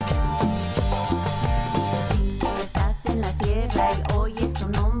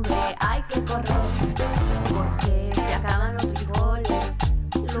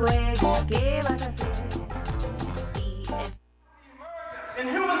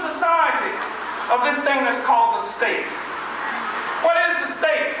society of this thing that's called the state. What is the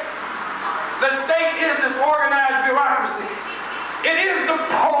state? The state is this organized bureaucracy. It is the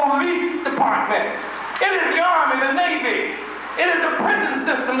police department. It is the Army, the Navy. It is the prison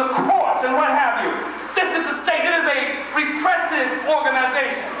system, the courts, and what have you. This is the state. It is a repressive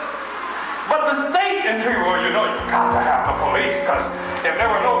organization. But the state, and well, you know, you've got to have the police, because if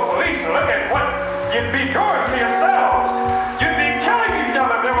there were no police, look at what you'd be doing to yourselves. You'd be killing each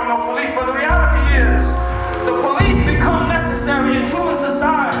other if there were no police. But the reality is, the police become necessary in human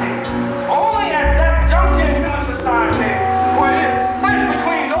society only at that juncture in human society where it is split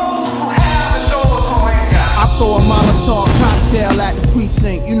between those who have and those who ain't got. I throw a Molotov cocktail at the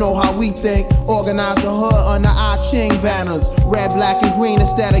precinct. You know how we think. Organize the hood under our Ching banners. Red, black, and green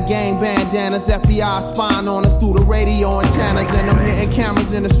instead of gang bandanas. FBI spying on us through the radio antennas. And I'm hitting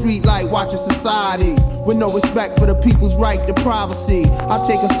cameras in the street like watching society. With no respect for the people's right to privacy. I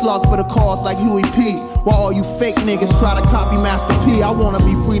take a slug for the cause like Huey P. While all you fake niggas try to copy Master P. I wanna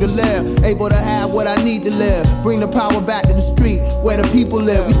be free to live, able to have what I need to live. Bring the power back to the street where the people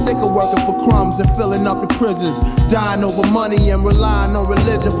live. We sick of working for crumbs and filling up the prisons. Dying over money and relying on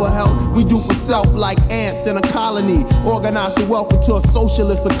religion for help. We do for self like ants in a colony. Organize the wealth into a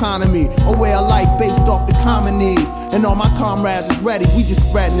socialist economy. A way of life based off the common needs. And all my comrades is ready, we just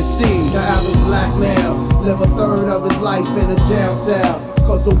spreading the seed. The average black male live a third of his life in a jail cell.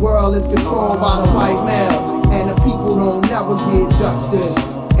 Cause the world is controlled by the white male. And the people don't never get justice.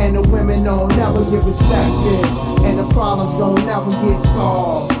 And the women don't never get respected. And the problems don't never get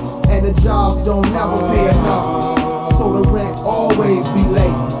solved. And the jobs don't never pay enough. So the rent always be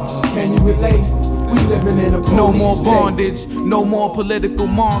late. Can you relate? We living in a police No more state. bondage, no more political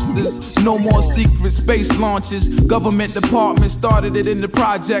monsters, no more secret space launches. Government departments started it in the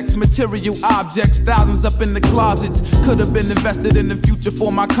projects. Material objects, thousands up in the closets. Could have been invested in the future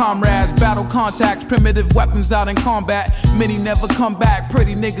for my comrades. Battle contacts, primitive weapons out in combat. Many never come back,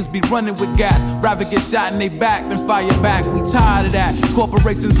 pretty niggas be running with gas. Rather get shot in they back than fire back. We tired of that.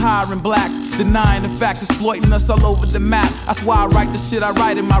 Corporations hiring blacks, denying the facts, exploiting us all over the map. That's why I write the shit I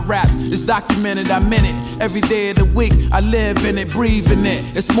write in my raps. It's documented, I'm in it. Every day of the week, I live in it, breathe in it.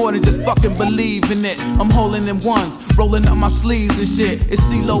 It's more than just fucking believing it. I'm holding in ones, rolling up my sleeves and shit. It's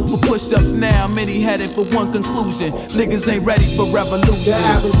CeeLo for push-ups now, many headed for one conclusion. Niggas ain't ready for revolution. The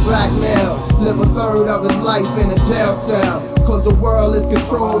average black male live a third of his life in a jail cell. Cause the world is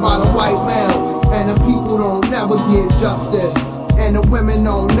controlled by the white male. And the people don't never get justice. And the women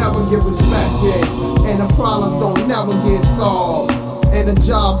don't never get respected. And the problems don't never get solved. And the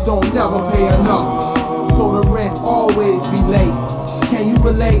jobs don't never pay enough. So the rent always be late. Can you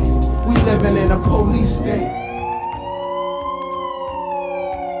relate? We living in a police state.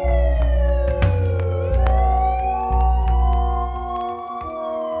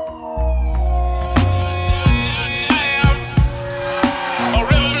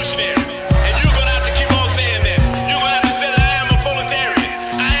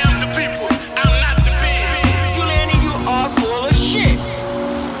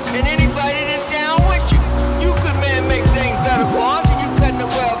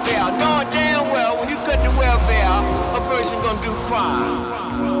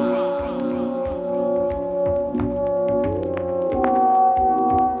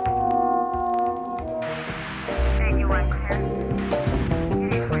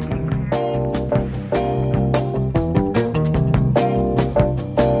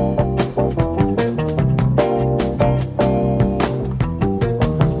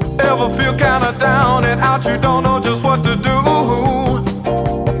 You don't know just what to do.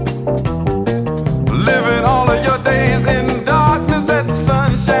 Living all of your days in darkness, let the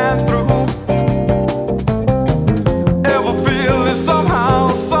sun shine through. Ever feel that somehow,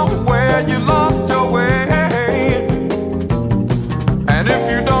 somewhere you lost your way? And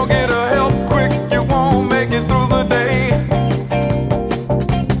if you don't get a help quick, you won't make it through the day.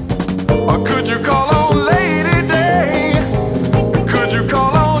 Or could you call on Lady Day? Could you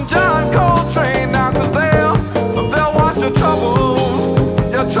call on John Coltrane now? Cause they'll wash your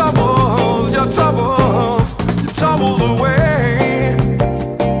troubles, your troubles, your troubles, your troubles away.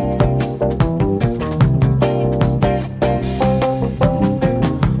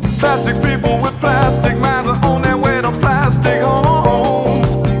 Plastic people with plastic minds are on their way to plastic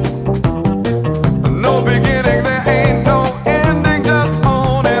homes. No beginning, there ain't no ending, just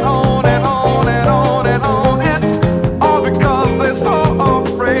on and on and on and on and on. It's all because they're so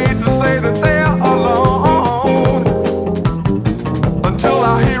afraid to say that they're alone. Until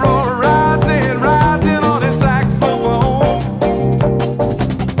our hero rides in on his saxophone.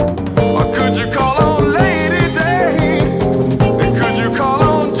 Or could you call on Lady Day? And could you call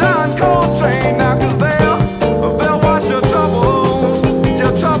on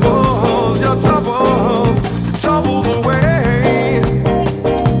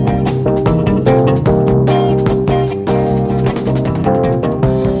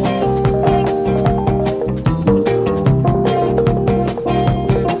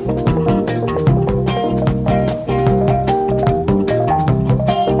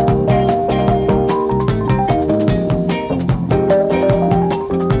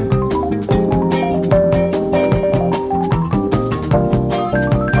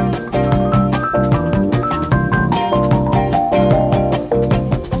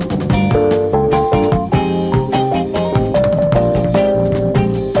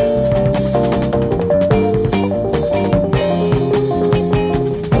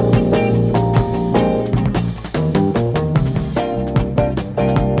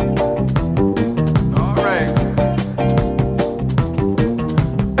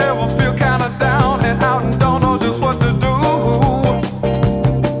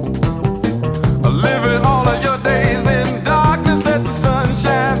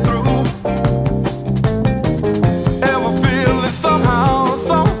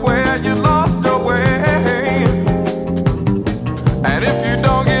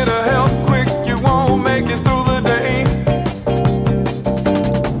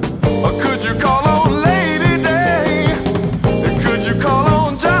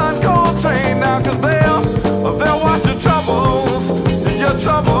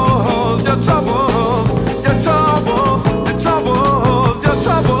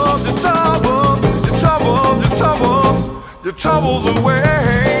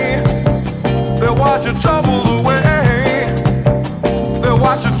wash your troubles away. They'll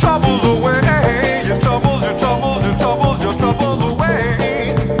wash your troubles away. Your troubles, your troubles, your troubles, your troubles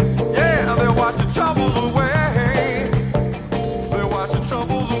away. Yeah, they'll wash your troubles away. They'll wash your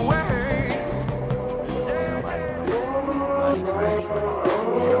troubles away. Ain't nobody praying for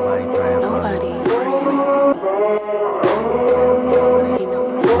me. Ain't nobody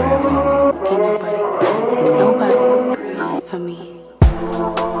praying for me.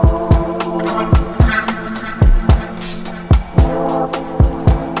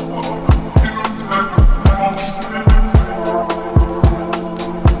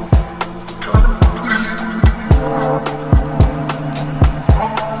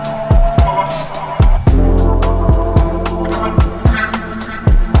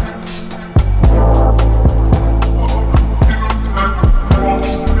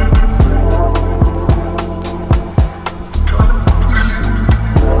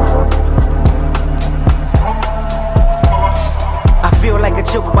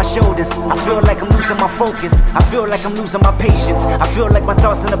 Shoulders. I feel like I'm losing my focus. I feel like I'm losing my patience. I feel like my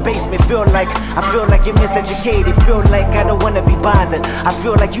thoughts in the basement. I feel like you're miseducated. Feel like I don't wanna be bothered. I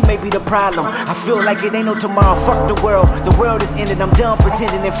feel like you may be the problem. I feel like it ain't no tomorrow. Fuck the world. The world is ended. I'm done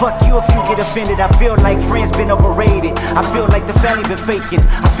pretending. And fuck you if you get offended. I feel like friends been overrated. I feel like the family been faking.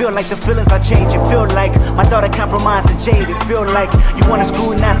 I feel like the feelings are changing. Feel like my thought of compromise is jaded. Feel like you wanna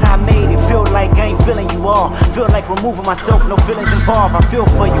screw and that's how I made it. Feel like I ain't feeling you all. Feel like removing myself. No feelings involved. I feel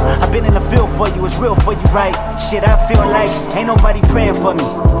for you. I've been in the field for you, it's real for you, right? Shit, I feel like ain't nobody praying for me.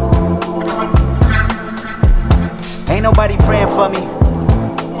 Ain't nobody praying for me.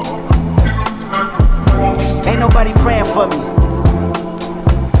 Ain't nobody praying for me.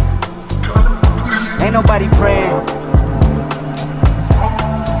 Ain't nobody praying.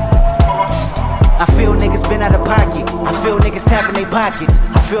 I feel niggas been out of pocket. I feel niggas tapping their pockets.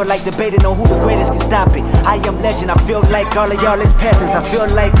 I feel like debating on who the greatest can stop it. I am legend. I feel like all of y'all is peasants. I feel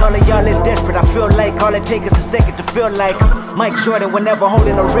like all of y'all is desperate. I feel like all it takes is a second to feel like Mike Jordan whenever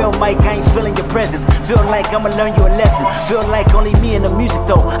holding a real mic. I ain't feeling your presence. Feel like I'ma learn you a lesson. Feel like only me and the music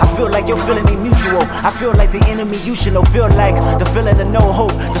though. I feel like your feeling ain't mutual. I feel like the enemy you should know. Feel like the feeling of no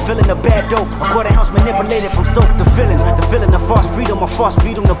hope. The feeling of bad dope. A quarter house manipulated from soap. The feeling of false freedom. A false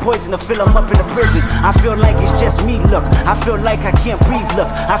freedom. The poison to fill them up in the prison. I feel like it's just me, look. I feel like I can't breathe, look.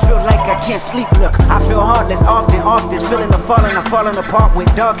 I feel like I can't sleep, look. I feel heartless often. Feeling the falling, I'm falling apart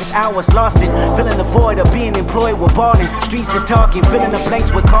with darkest hours lost in. Feeling the void of being employed with balling. Streets is talking, filling the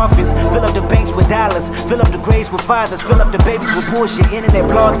blanks with coffins. Fill up the banks with dollars. Fill up the graves with fathers. Fill up the babies with bullshit.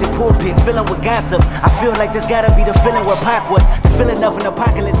 Internet blogs and pulpit. Filling with gossip. I feel like this gotta be the feeling where Pac was. The feeling of an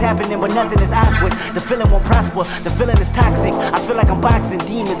apocalypse happening, but nothing is awkward. The feeling won't prosper. The feeling is toxic. I feel like I'm boxing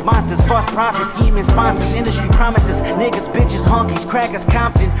demons, monsters, false prophets, scheming sponsors, industry promises, niggas, bitches, honkies, crackers,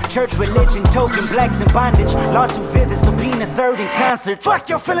 Compton, church, religion, token, blacks in bondage, lawsuit visits, subpoena served in concert. Fuck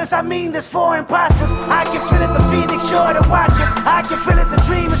your feelings, I mean this for imposters. I can feel it, the phoenix sure to watch us. I can feel it, the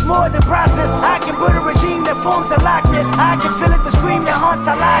dream is more than process. I can build a regime that forms a likeness. I can feel it, the scream that haunts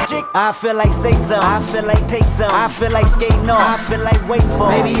our logic. I feel like say some, I feel like take some. I feel like skating off, I feel like waiting for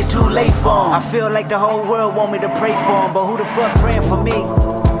him. Maybe it's too late for him. I feel like the whole world want me to pray for him, but who the fuck praying for me?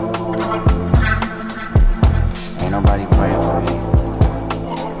 Ain't nobody praying for me.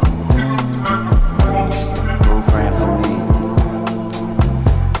 Who praying for me?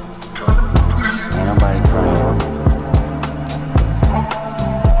 Ain't nobody praying.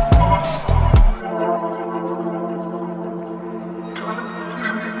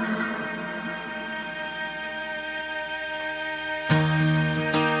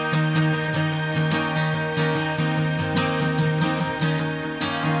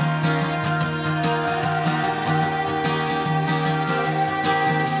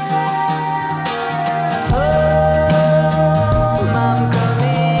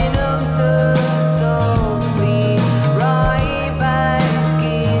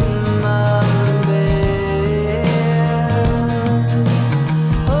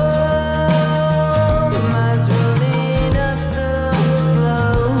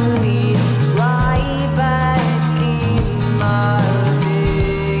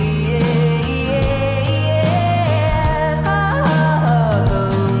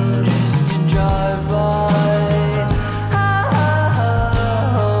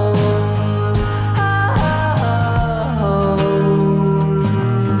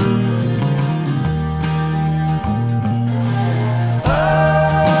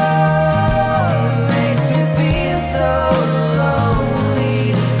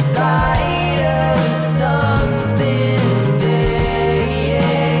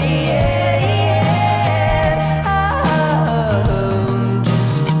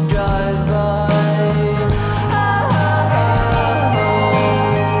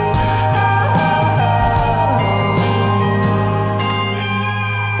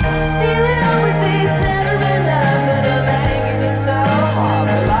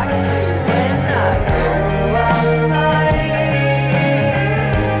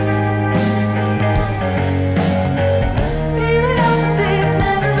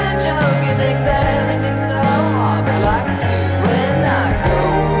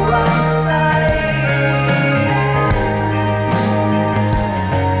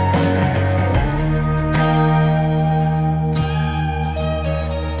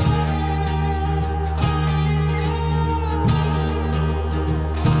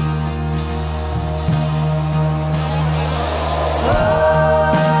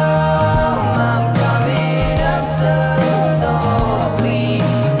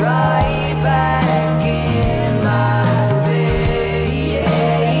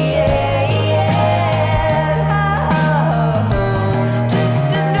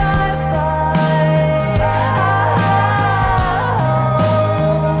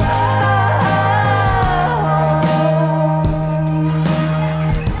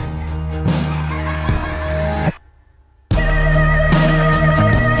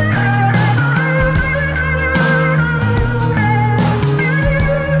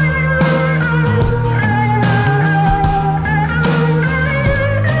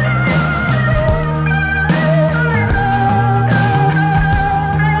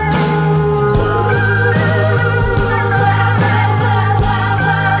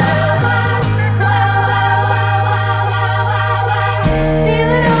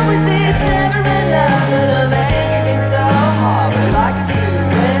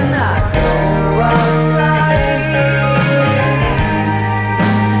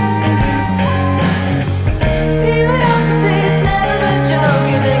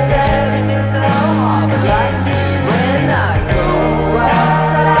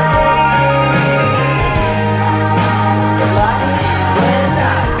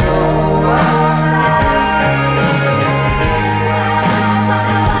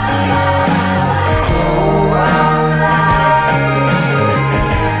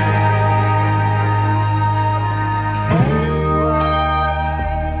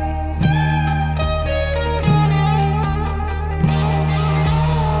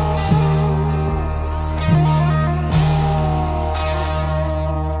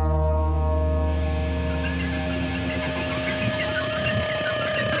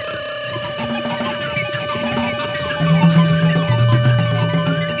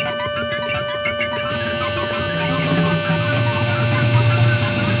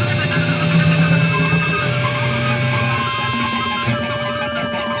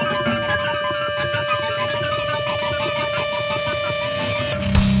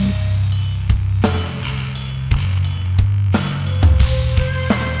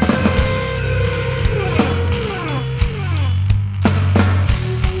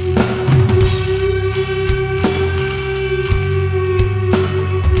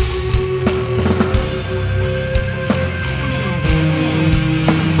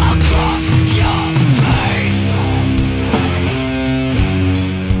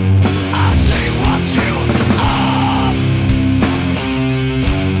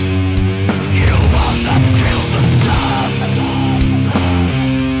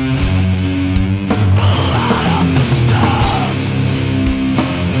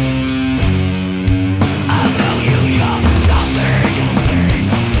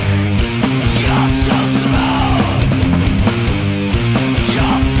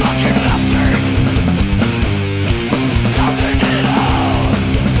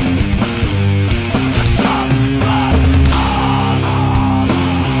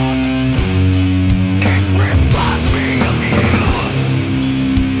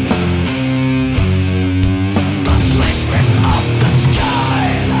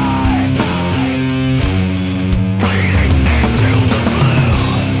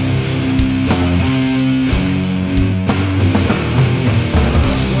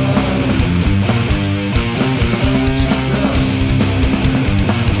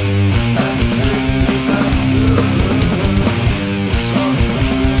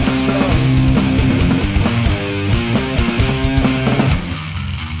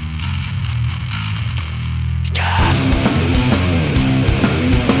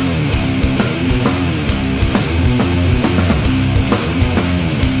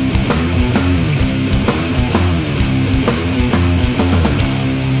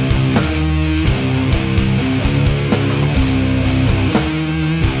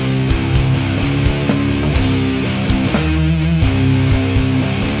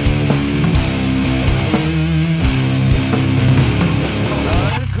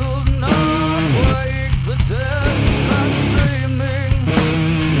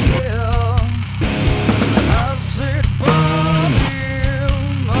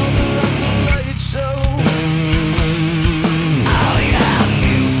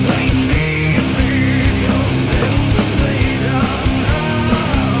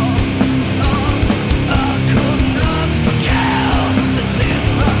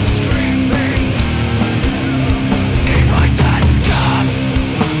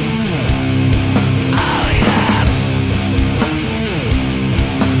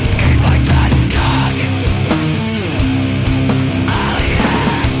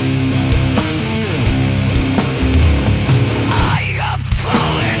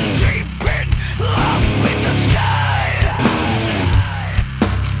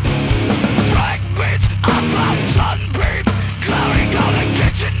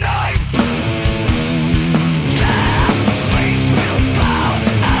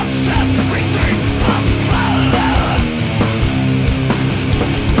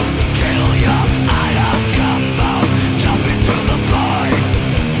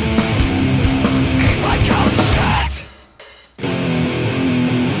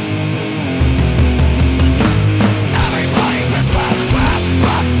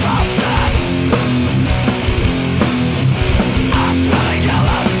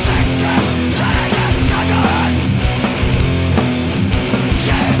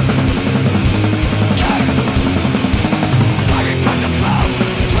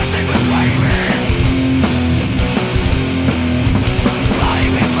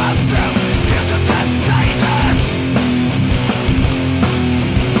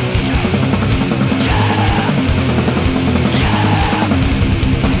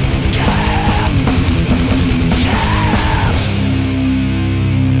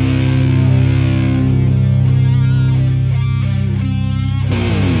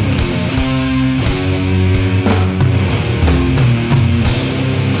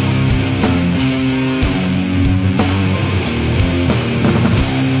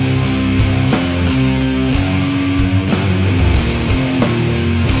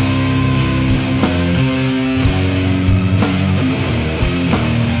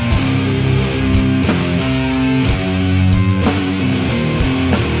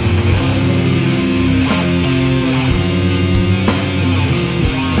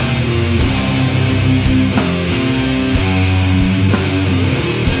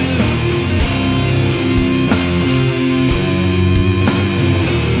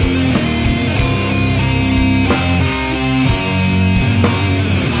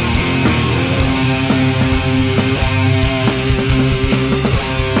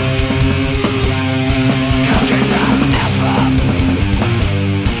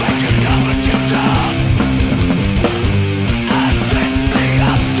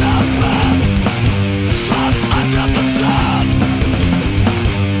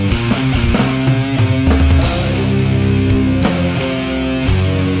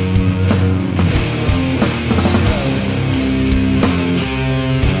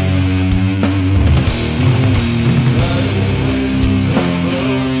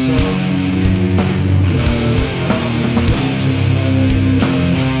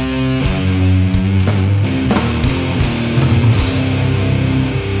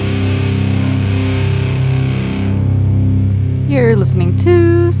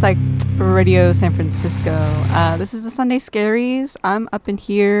 Psyched Radio San Francisco. This is the Sunday Scaries. I'm up in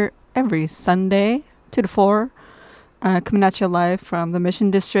here every Sunday, 2 to 4, coming at you live from the Mission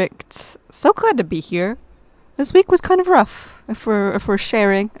District. So glad to be here. This week was kind of rough, if we're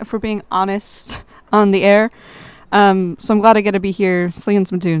sharing, if we're being honest on the air. So I'm glad I get to be here slinging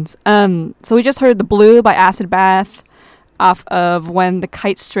some tunes. So we just heard The Blue by Acid Bath off of When the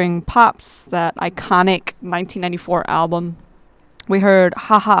Kite String Pops, that iconic 1994 album. We heard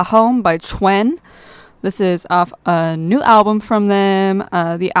Ha Ha Home by Chwen. This is off a new album from them.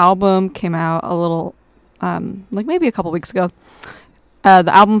 The album came out a little, like maybe a couple weeks ago. The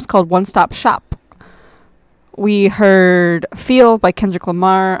album's called One Stop Shop. We heard Feel by Kendrick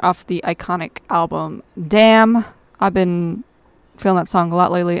Lamar off the iconic album Damn. I've been feeling that song a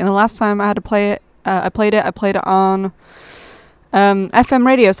lot lately. And the last time I had to play it, I played it on FM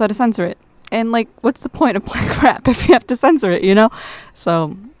radio, so I had to censor it. And, like, what's the point of playing rap if you have to censor it, you know?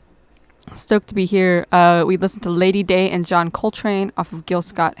 So, stoked to be here. We listened to Lady Day and John Coltrane off of Gil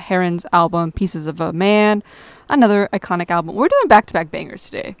Scott-Heron's album, Pieces of a Man. Another iconic album. We're doing back-to-back bangers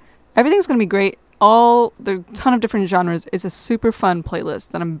today. Everything's going to be great. There are a ton of different genres. It's a super fun playlist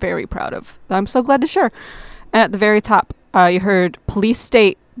that I'm very proud of. That I'm so glad to share. And at the very top, you heard Police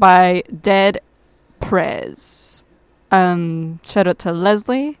State by Dead Prez. Shout out to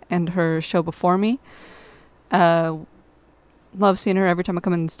Leslie and her show before me. Love seeing her every time I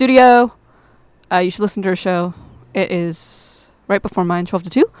come in the studio. You should listen to her show. It is right before mine, 12 to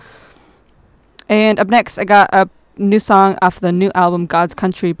 2. And up next, I got a new song off the new album God's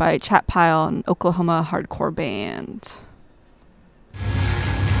Country by Chat Pile, an Oklahoma hardcore band.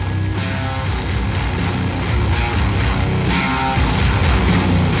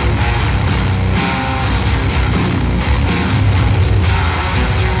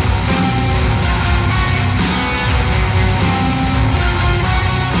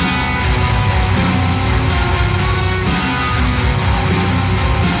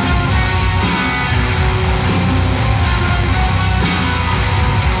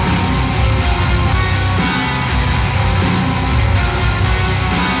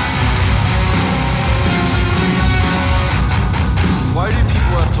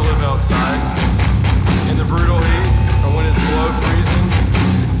 Outside in the brutal heat or when it's below freezing.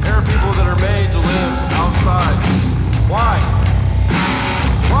 There are people that are made to live outside. Why?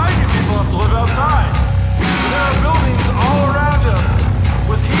 Why do people have to live outside? When there are buildings all around us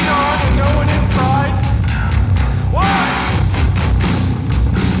with heat on and no one inside. Why?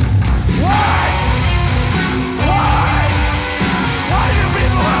 Why? Why? Why do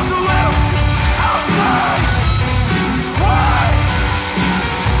people have to live outside? Why?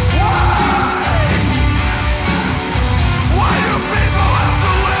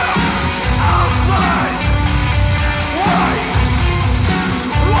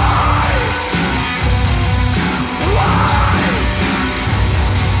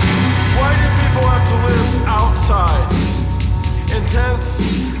 Intense,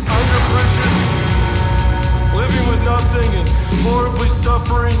 under bridges, living with nothing and horribly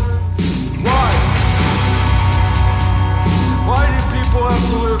suffering. Why? Why do people have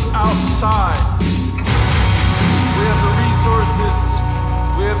to live outside? We have the resources,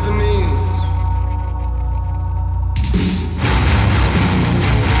 we have the means.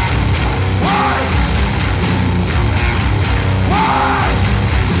 Why? Why?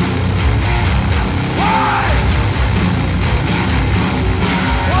 Why?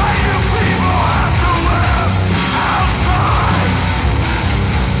 Why do people have to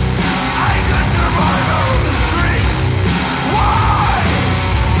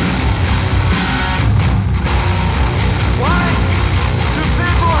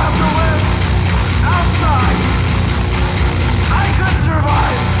live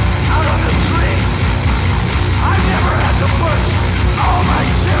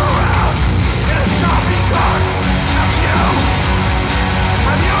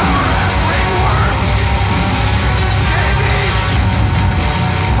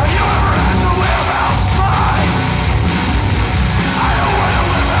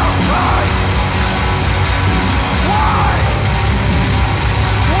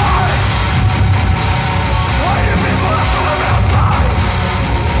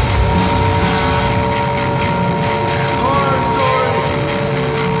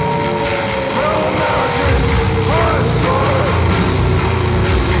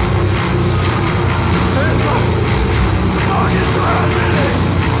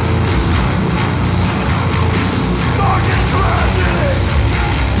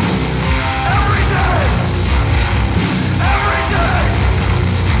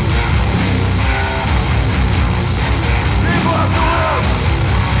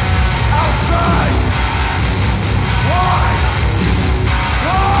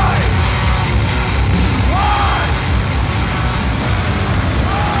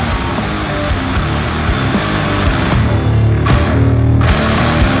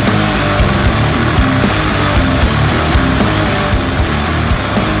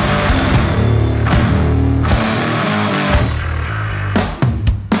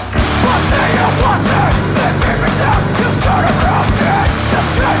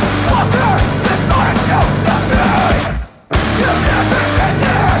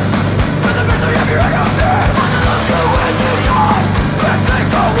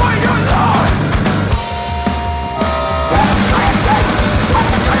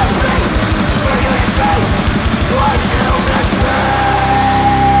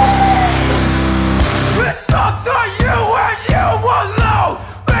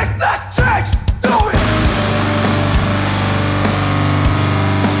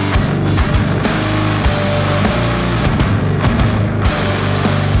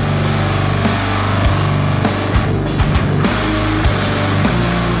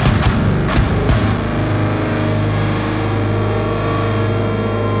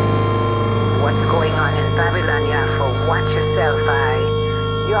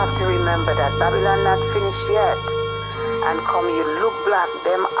have to remember that Babylon not finished yet. And come you look black,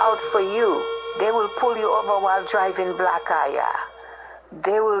 them out for you. They will pull you over while driving black eye.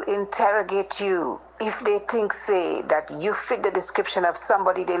 They will interrogate you. If they think, say, that you fit the description of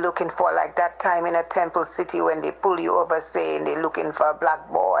somebody they're looking for, like that time in a Temple City when they pull you over saying they're looking for a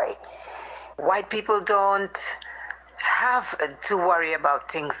black boy. White people don't have to worry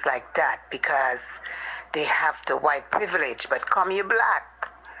about things like that because they have the white privilege. But come you black,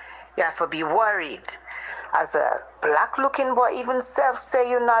 you have to be worried. As a black looking boy, even self say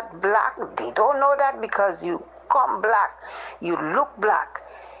you're not black. They don't know that because you come black, you look black,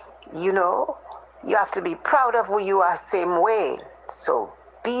 you know. You have to be proud of who you are same way. So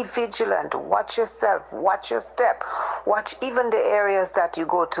be vigilant, watch yourself, watch your step, watch even the areas that you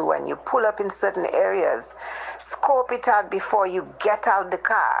go to. When you pull up in certain areas, scope it out before you get out the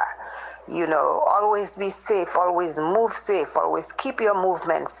car. You know, always be safe, always move safe, always keep your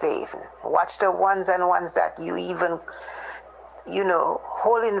movement safe. Watch the ones that you even, you know,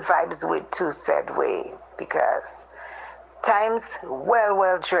 holding vibes with too said way, because times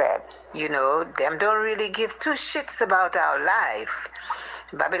well dread. You know, them don't really give two shits about our life.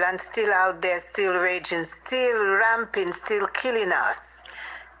 Babylon's still out there, still raging, still ramping, still killing us.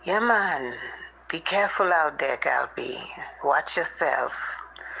 Yeah, man. Be careful out there, Galby. Watch yourself.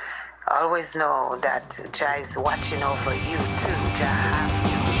 Always know that Jah is watching over you too, Jah.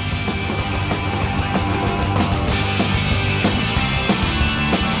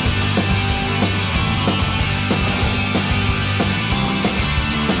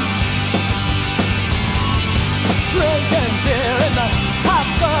 Drinking beer in the hot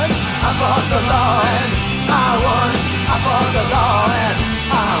sun. I fought the law and I won. I fought the law and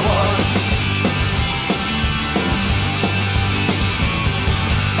I won.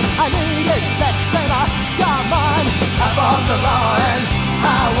 I needed sex and I got mine. I fought the law and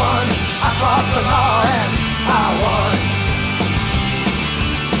I won. I fought the law and I won.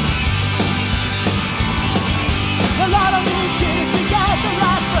 A lot of these kids, we got the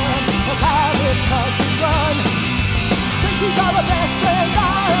right friends. That's how this country's run. These are the best friends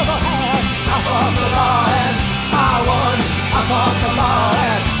I ever had. I fought the law and I won. I fought the law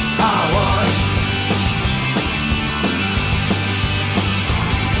and I won.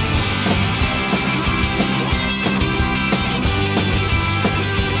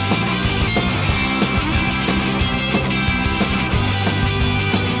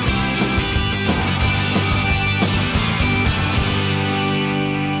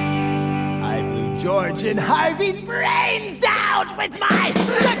 I blew George and Harvey's brains out with my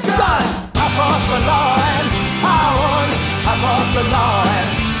six gun. I fought the law and I won. I fought the law and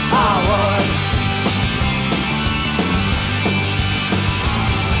I won.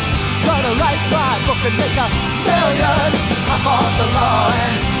 Gonna write my book and make $1 million. I fought the law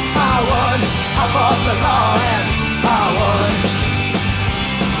and I won. I fought the law and I won.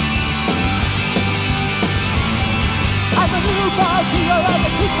 I'm the new dog hero of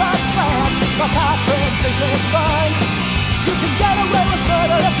the Ku Klux Klan. My cop friends think it's fun. You can get away with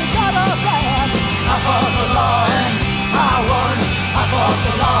murder if you got a plan. I fought the law and I won. I fought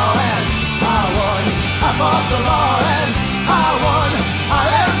the law and I won. I fought the law and I won. I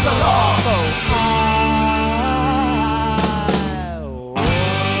am the law, so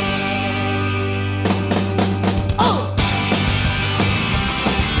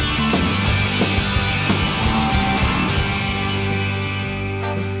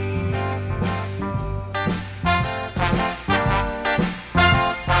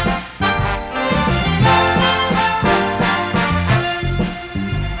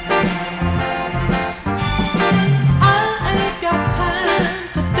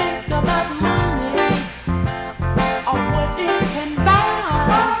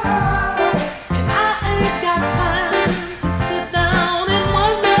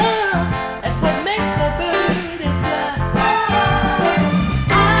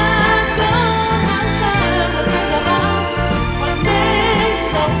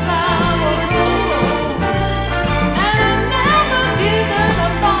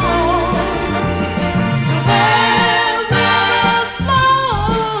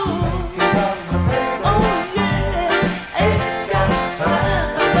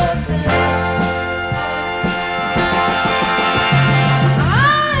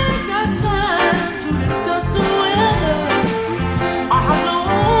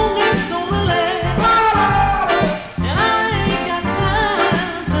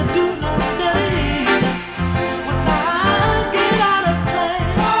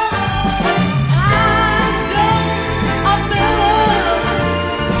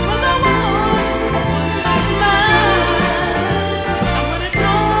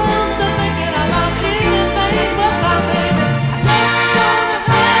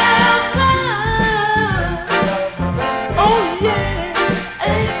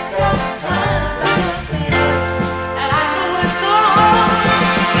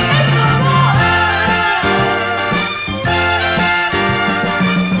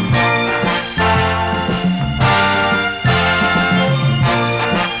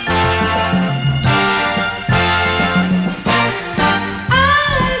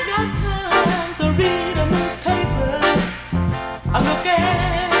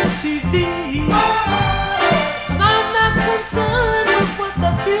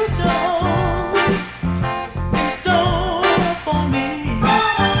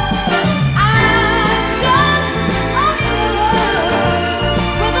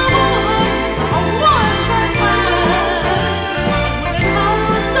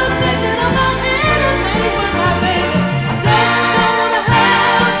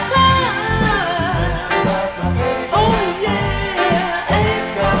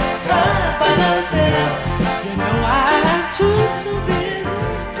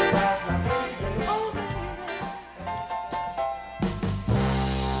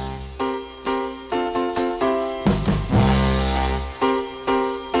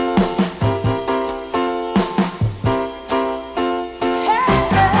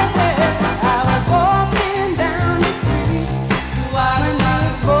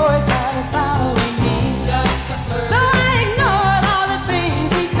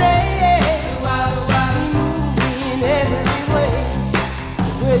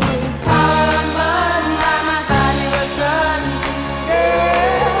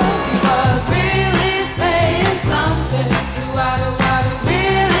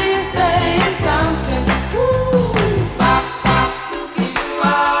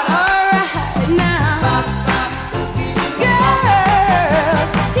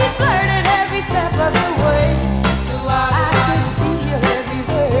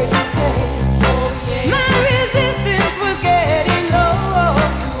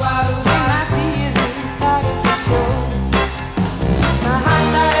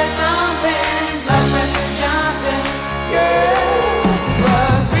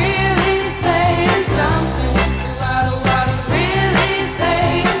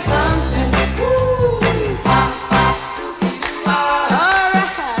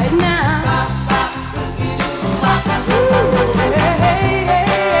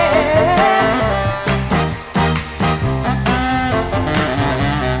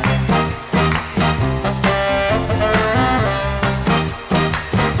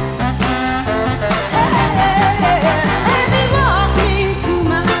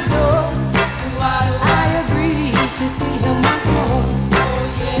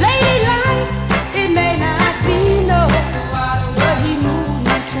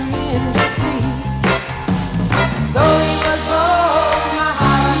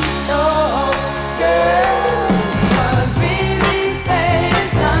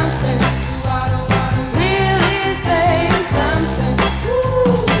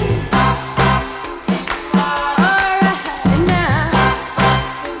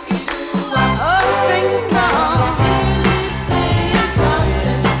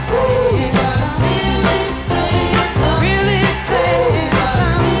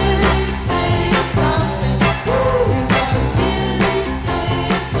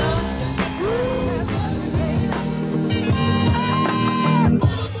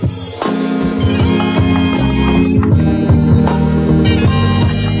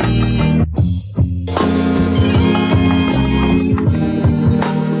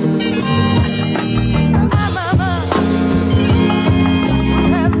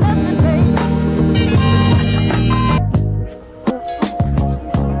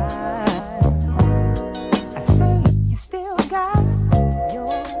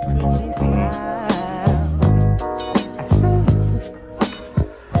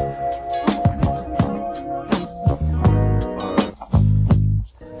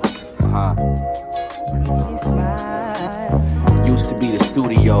Used to be the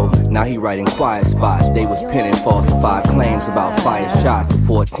studio, now he writing quiet spots. They was pinning falsified claims about fire shots. At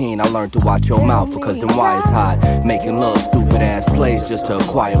 14, I learned to watch your mouth because them wires hot. Making little stupid ass plays just to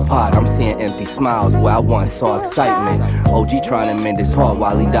acquire pot. I'm seeing empty smiles where I once saw excitement. OG trying to mend his heart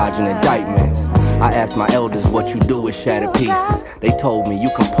while he dodging indictments. I asked my elders what you do with shattered pieces. They told me you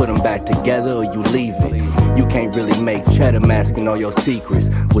can put them back together or you leave it. You can't really make cheddar masking all your secrets.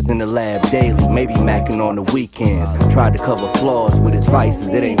 Was in the lab daily, maybe macking on the weekends. Tried to cover flaws with his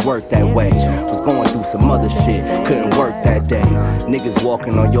vices, it ain't work that way. Was going through some other shit, couldn't work that day. Niggas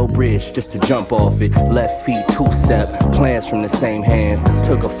walking on your bridge just to jump off it. Left feet two-step, plans from the same hands.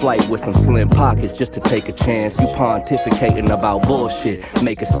 Took a flight with some slim pockets just to take a chance. You pontificating about bullshit,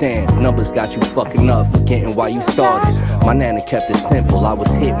 make a stance. Numbers got you fucking up, forgetting why you started. My nana kept it simple, I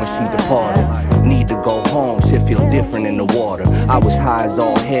was hit when she departed. Need to go home, shit feel different in the water. I was high as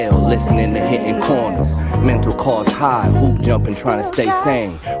all hell, listening to hitting corners. Mental cause high, hoop jumping, trying to stay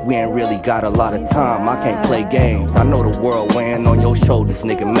sane. We ain't really got a lot of time, I can't play games. I know the world weighing on your shoulders,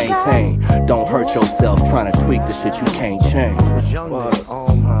 nigga, maintain. Don't hurt yourself, trying to tweak the shit you can't change.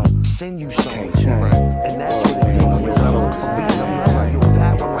 Send you something, and that's what it is.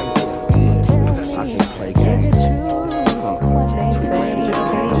 That one right there. I can't play games.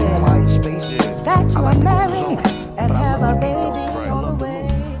 That you are married and have a baby on the way.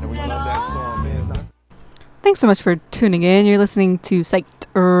 Thanks so much for tuning in. You're listening to Psyched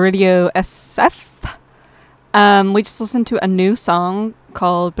Radio SF. We just listened to a new song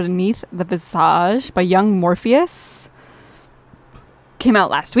called Beneath the Visage by Young Morpheus. Came out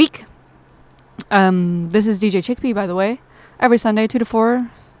last week. This is DJ Chickpea, by the way. Every Sunday, 2 to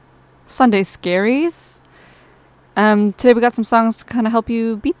 4. Sunday Scaries. Today we got some songs to kind of help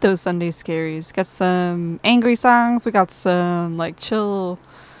you beat those Sunday Scaries. Got some angry songs. We got some like chill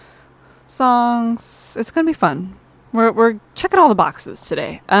songs. It's gonna be fun. We're checking all the boxes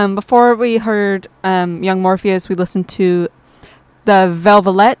today. Before we heard Young Morpheus, we listened to the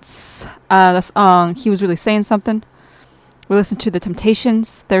Velvelettes. The song He Was Really Saying Something. We listened to the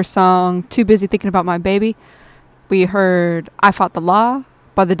Temptations, their song Too Busy Thinking About My Baby. We heard I Fought the Law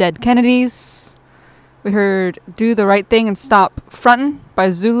by the Dead Kennedys. We heard Do the Right Thing and Stop Frontin' by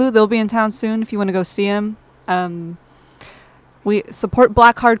Zulu. They'll be in town soon if you want to go see them. We support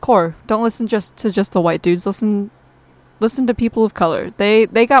black hardcore. Don't listen just to the white dudes. Listen to people of color.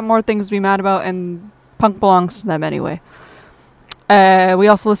 They got more things to be mad about, and punk belongs to them anyway. We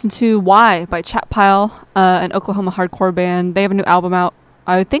also listened to Why by Chat Pile, an Oklahoma hardcore band. They have a new album out.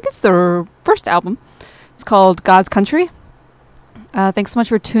 I think it's their first album. It's called God's Country. Thanks so much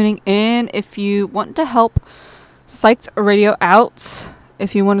for tuning in. If you want to help Psyched Radio out,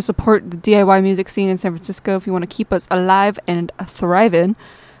 if you want to support the DIY music scene in San Francisco, if you want to keep us alive and thriving,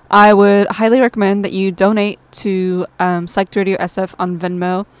 I would highly recommend that you donate to Psyched Radio SF on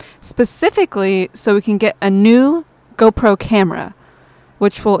Venmo, specifically so we can get a new GoPro camera,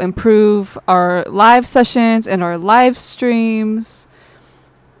 which will improve our live sessions and our live streams.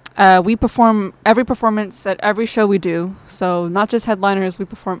 We perform every performance at every show we do, so not just headliners. We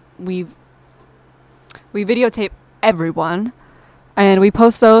videotape everyone, and we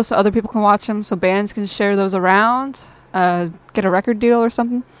post those so other people can watch them, so bands can share those around, get a record deal or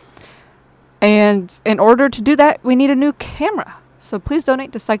something. And in order to do that, we need a new camera. So please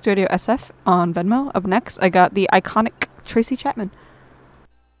donate to Psyched Radio SF on Venmo. Up next, I got the iconic Tracy Chapman.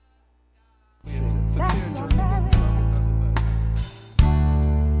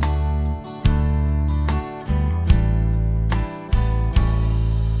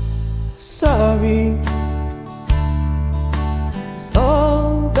 Sorry is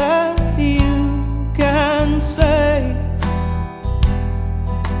all that you can say.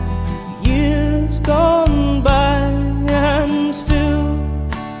 Years gone by and still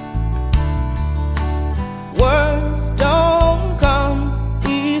words don't come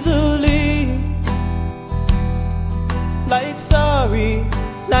easily. Like sorry,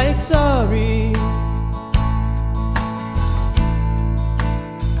 like sorry.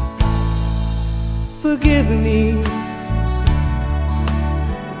 Forgive me,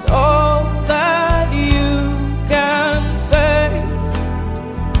 it's all that you can say.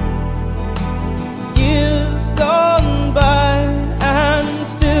 Years gone by and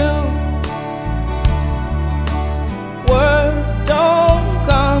still words don't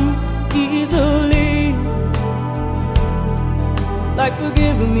come easily. Like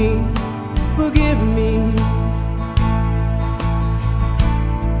forgive me, forgive me.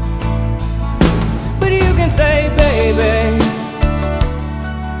 You can say, baby,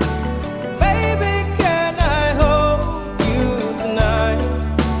 baby, can I hold you tonight?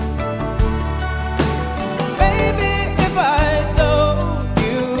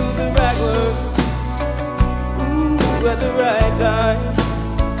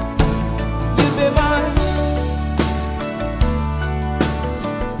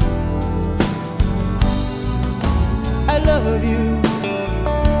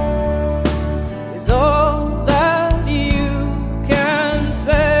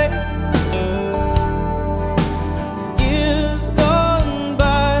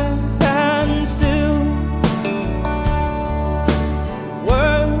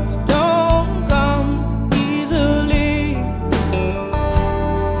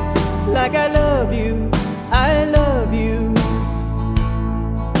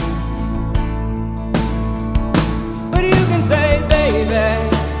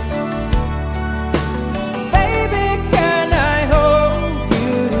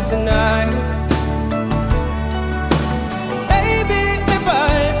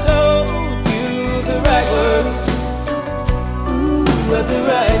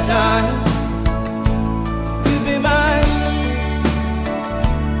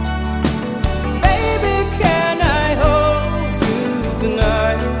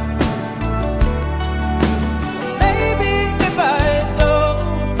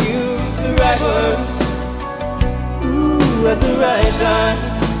 at the right time.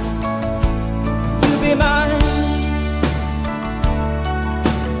 You be mine.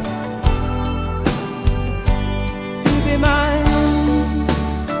 You be mine.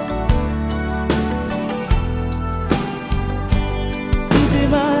 You be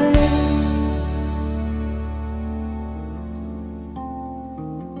mine.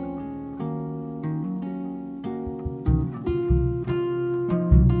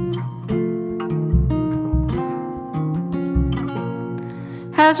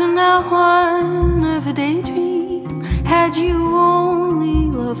 As an outline of a daydream, had you only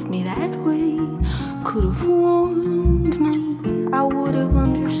loved me that way, could have warned me, I would have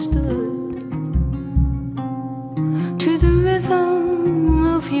understood. To the rhythm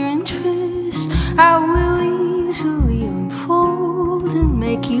of your interest, I will easily unfold and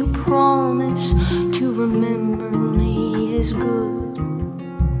make you promise to remember me as good.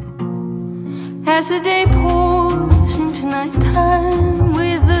 As the day pours into nighttime,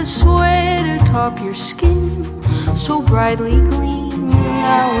 with the sweat atop your skin so brightly gleaming,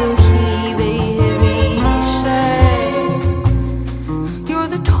 I will heave a heavy sigh. You're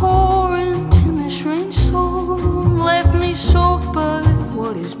the torrent in this rainstorm, left me soaked, but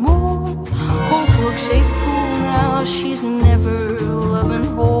what is more, hope looks a fool now, she's never loving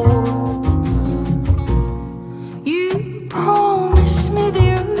whole. You promised me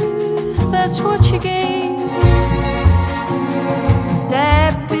the earth, that's what you gave me.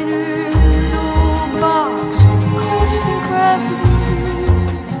 That bitter little box of constant gravity.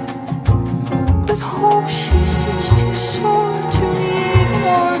 But hope she sits too sore to even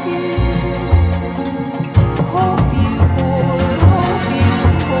argue. Hope you hoard, hope you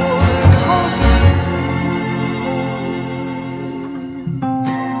hoard, hope you.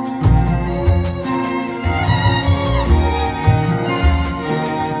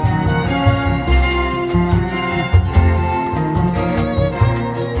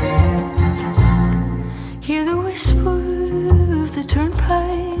 Hear the whisper of the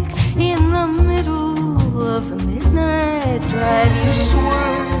turnpike in the middle of a midnight drive. You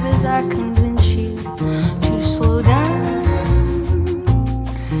swerve as I convince you to slow down.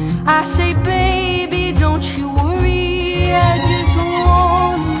 I say, baby, don't you worry, I just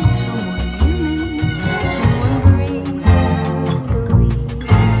wanted someone near me, someone breathing, believe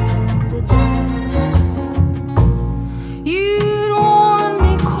the dawn. You'd warn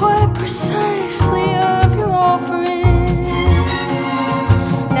me quite precisely of your offering,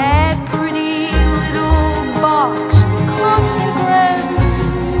 that pretty little box of constant gravity.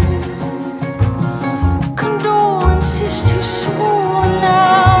 Condolences too swollen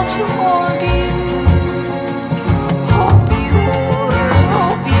now to argue. Hope you hoard,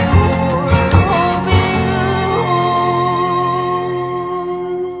 hope you hoard, hope you hoard.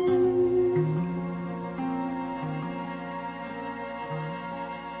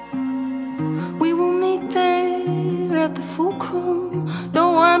 We will meet there at the fulcrum.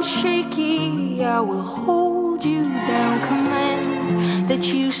 Though I'm shaky, I will hold you down, command that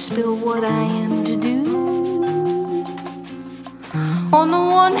you spill what I am to do. On the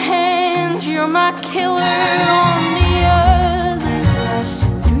one hand, you're my killer, on the other, I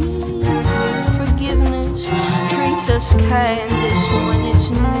still dream of forgiveness treats us kindest when it's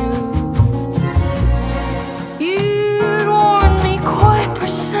new. You'd warn me quite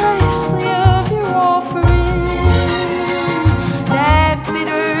precisely of your offering, that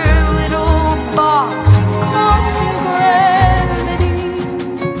bitter little box of constant gravity.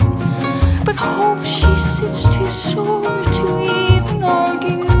 But hope she sits too sore to even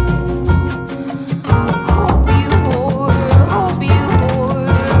argue. Hope you hoard, hope you hoard,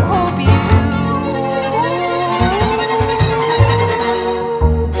 hope you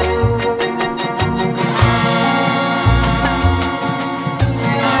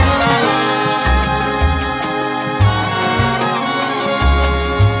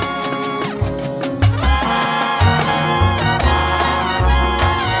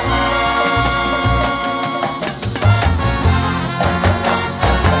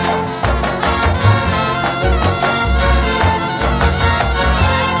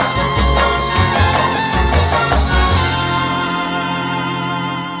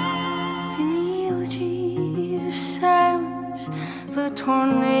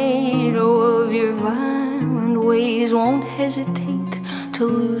hesitate to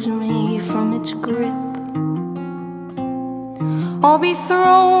lose me from its grip. I'll be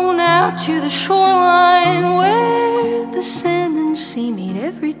thrown out to the shoreline where the sand and sea meet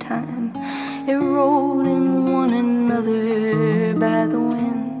every time, eroding one another by the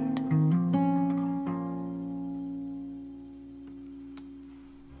wind.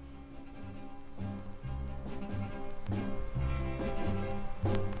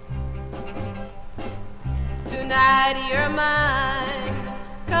 Tonight you're mine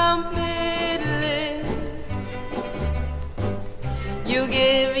completely. You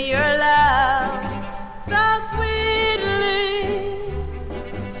give your love so sweetly.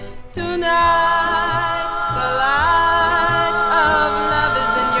 Tonight the light of love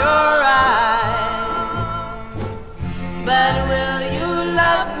is in your eyes. But will you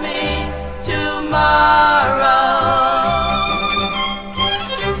love me tomorrow?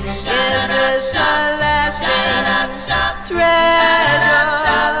 Is this a lasting treasure?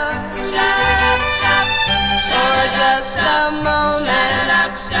 Or just a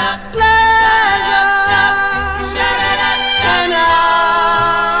moment's pleasure? And I'll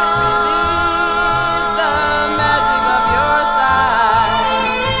believe the magic of your sight.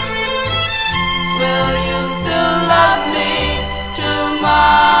 Will you still love me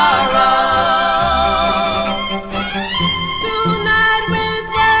tomorrow? Tonight with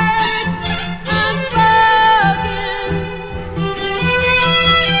words unspoken,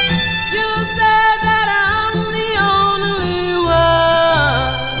 you said that I'm the only one.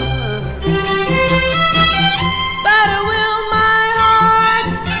 But will my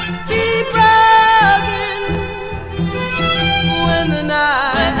heart be broken when the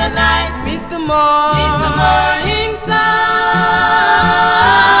night meets the morning sun?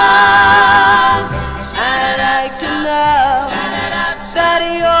 I'd like to know that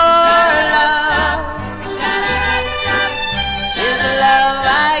your love is a love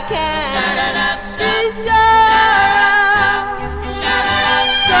I can be sure of.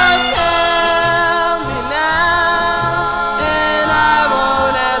 So tell me now, and I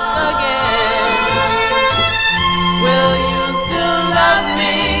won't ask again. Will you still love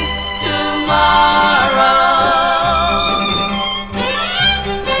me tomorrow?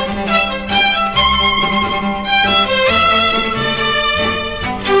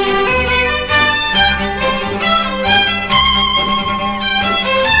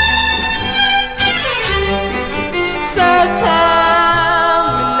 So tell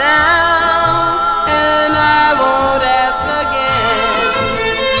me now, and I won't ask again.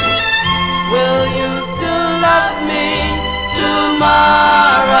 Will you still love me tomorrow?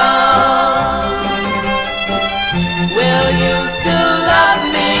 Will you still love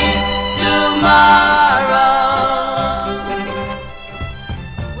me tomorrow?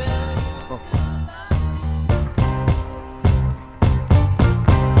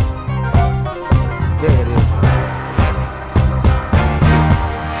 There it is.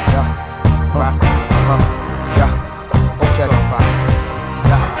 Yeah. Yeah. Okay.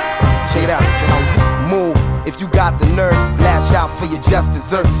 Yeah. Check it out. Move. If you got the nerve, lash out for your just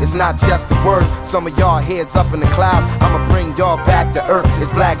desserts. It's not just the words. Some of y'all heads up in the cloud. I'ma bring y'all back to earth.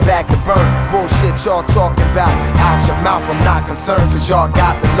 It's black back to burn. Bullshit y'all talking about. Out your mouth, I'm not concerned. Cause y'all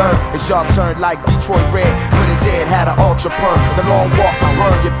got to learn. It's y'all turned like Detroit Red when his head had an ultra perm. The long walk will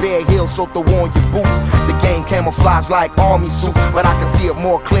burn your bare heels, so throw on your boots. The game camouflage like army suits. But I can see it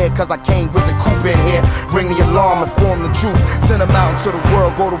more clear cause I came with the coupe in here. Ring the alarm, inform the troops. Send them out into the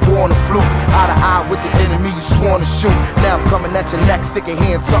world, go to war on the fluke. Eye to eye with the enemy you sworn to shoot. Now I'm coming at your neck, sick of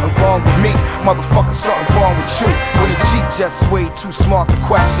hearing something wrong with me. Motherfucker, something wrong with you. When the cheap just way too smart to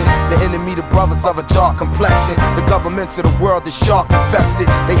question. The enemy, the brothers of a dark complexion. The governments of the world is shark infested.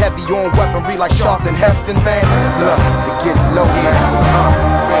 They heavy on weaponry like Sharpton Heston, man. Look, it gets low, man.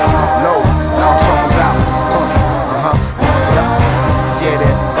 Real low. Now I'm talking about. Yeah,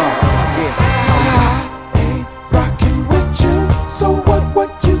 that. Yeah. I ain't rocking with you, so what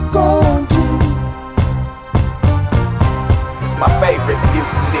you gon' do? It's my favorite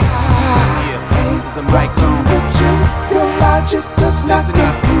music. Yeah, it's a mic on. With you, your logic does not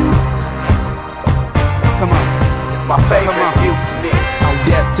compute. Come on, it's my favorite music.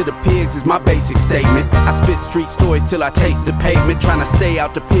 Death to the pigs is my basic statement. I spit street stories till I taste the pavement. Trying to stay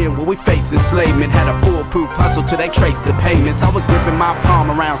out the pen where we face enslavement. Had a foolproof hustle till they traced the payments. I was gripping my palm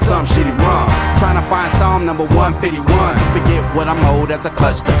around some shitty rum. Trying to find Psalm number 151. To forget what I'm owed as I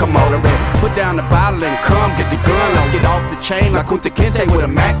clutch the Komodo red. Put down the bottle and come get the gun. Let's get off the chain like Kunta Kinte with a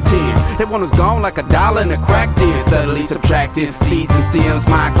Mac 10. That one was gone like $1 in a crack den. Steadily subtracting seeds and stems.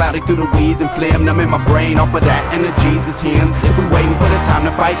 Mind clouded through the weeds and phlegm. Numbing my brain off of that and the Jesus hymns. If we waiting for the time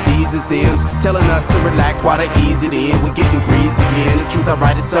to fight, these is them telling us to relax while they ease it in. We're getting greased again. The truth I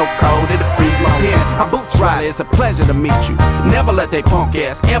write is so cold it'll freeze my pen. I boots Riley, it's a pleasure to meet you. Never let they punk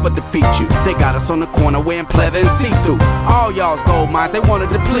ass ever defeat you. They got us on the corner wearing pleather and see-through. All y'all's gold mines, they wanna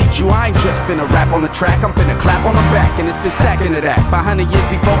deplete you. I ain't just finna rap on the track, I'm finna clap on the back. And it's been stacking to that 500 years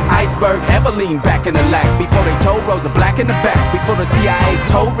before Iceberg ever leaned back in the lack. Before they told Rosa Black in the back. Before the CIA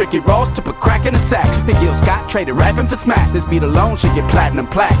told Ricky Ross to put crack in the sack. Then Gil Scott traded rapping for smack. This beat alone should get platinum platinum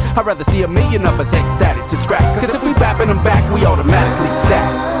plaques. I'd rather see a million of us ecstatic to scrap. Cause if we bapping them back, we automatically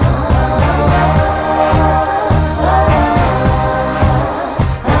stack.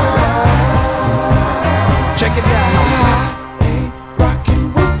 Check it out. I ain't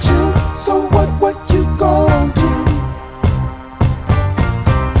rockin' with you, so what you gon' do?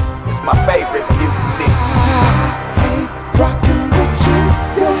 It's my favorite mutiny. I ain't rockin' with you,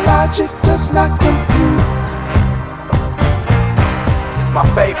 your logic does not compute. It's my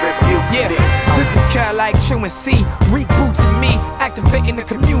favorite mutiny. Yeah, this the cat like chewing C, rebooting me, activating the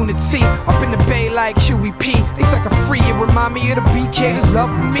community. Up in the bay like Huey P. They sucker free, it remind me of the BK, this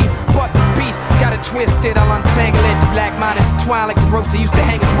love for me. But the beast got it twisted, I'll untangle it. The black mind intertwine like the ropes they used to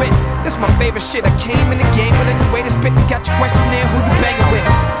hang us with. This my favorite shit, I came in the game with a new way to spit. Got your question there, who you banging with?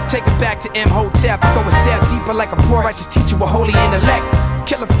 Take it back to M-Hotep, go a step deeper like a poor righteous teacher with holy intellect.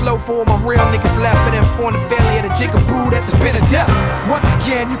 Killer flow for all my real niggas left, but inform the family of the jigaboo that there's been a death. Once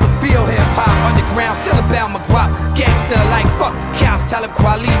again, you can feel hip-hop underground, still about my guap. Gangsta like fuck the cops, Talib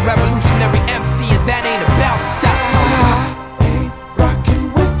Kweli, revolutionary MC, and that ain't about to stop. I ain't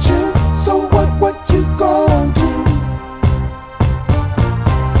rockin' with you, so what you gon' do?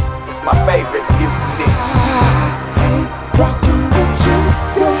 It's my favorite mutiny. I ain't rockin' with you,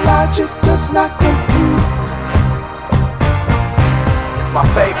 your logic does not compute. My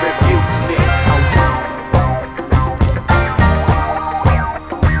favorite mutiny.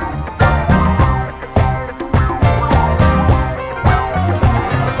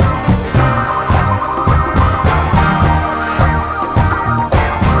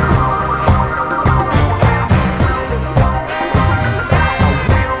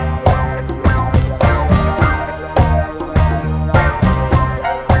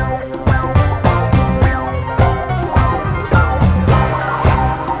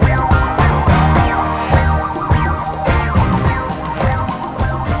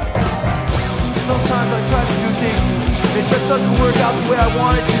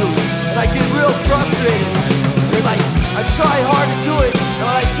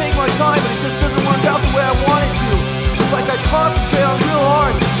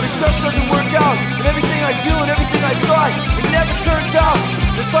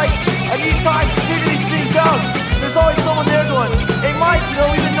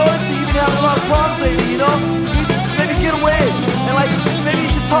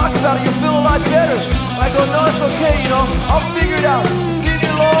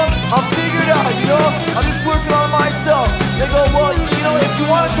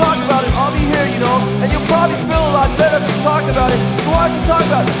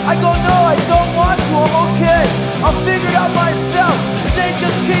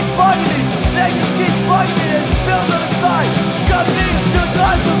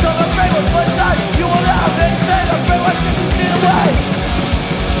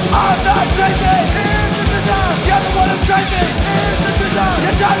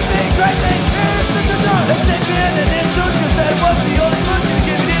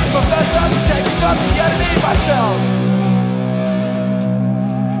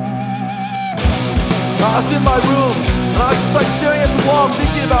 I was in my room, and I was just like staring at the wall,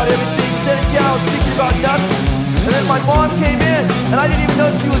 thinking about everything, sitting down, thinking about nothing. And then my mom came in, and I didn't even know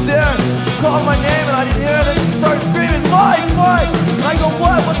she was there. She called my name, and I didn't hear her, and then she started screaming, Mike, Mike! And I go,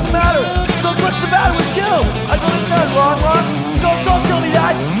 what? What's the matter? She goes, what's the matter with you? I go, there's nothing wrong, Mom. She goes, don't tell me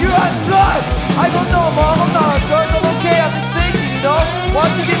that, you're on drugs! I go, no, Mom, I'm not on drugs, I'm okay, I'm just thinking, you know? Why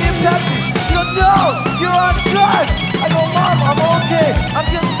don't you give me a Pepsi? She goes, no, you're on drugs! I go, Mom, I'm okay, I'm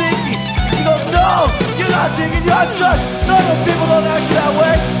just thinking. She goes, no, you're not thinking, you're on drugs. Normal people don't act that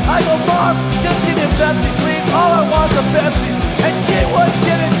way. I go, Mom, just give me a Pepsi, please. All I want is a Pepsi. And she wouldn't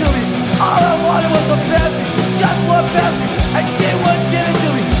give it to me. All I wanted was a Pepsi. Just one Pepsi. And she wouldn't give it to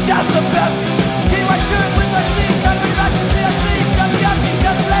me. Just a Pepsi. Keep my shirt with my sleeves. Got me back to me, please. Got me up,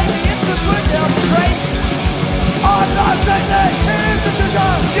 just lay me. It's the good now, great. Oh, I'm not crazy. Here's the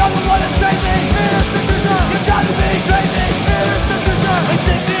vision. You're the one that's crazy. Here's the vision. You're trying to be crazy. Here's the vision. We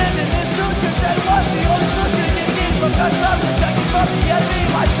stay in this solution. That was the only solution to get in from that love. Protecting from the enemy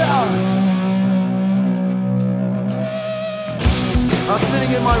myself. I was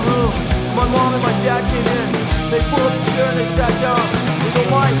sitting in my room. My mom and my dad came in. They pulled up a chair and they sat down. They go,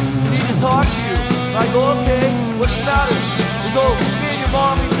 Mike, we need to talk to you. I go, okay, what's the matter? They go, me and your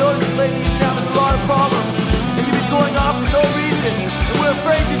mom, we've noticed lately you've been having a lot of problems. And you've been going off for no reason. And we're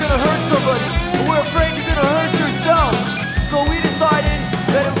afraid you're gonna hurt somebody. And we're afraid you're gonna hurt yourself. So we decided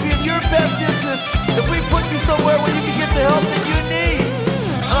that it would be in your best interest if we put you somewhere where you can get the help that you need.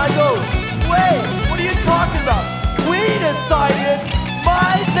 And I go, wait, what are you talking about? We decided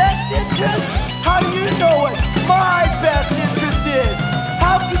my best interest? How do you know what my best interest is?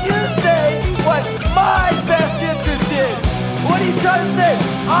 gotta say,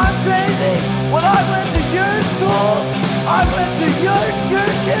 I'm crazy. When I went to your school, I went to your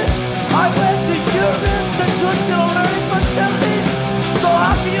churches, I went to your institutional learning facilities. So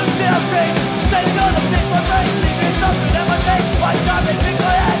how can you say I'm crazy? Say no to things I'm crazy. Leave something in my face. Why can't they think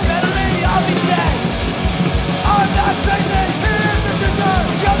I had better lady? I'll be dead. I'm not crazy.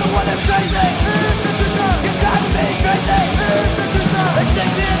 You're the one that's crazy. You gotta be crazy. It's the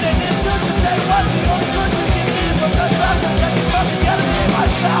end and it's just the same one. The only person you need from the doctor that can fucking get me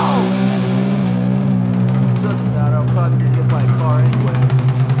myself. Doesn't matter, I'll probably get hit by a car anyway.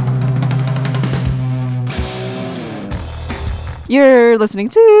 You're listening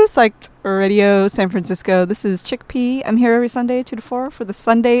to Psyched Radio San Francisco. This is Chick P. I'm here every Sunday 2 to 4 for the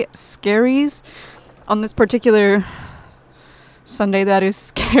Sunday Scaries. On this particular Sunday that is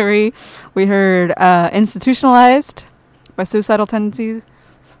scary, we heard Institutionalized by Suicidal Tendencies.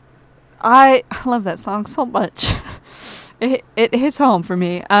 I love that song so much. It hits home for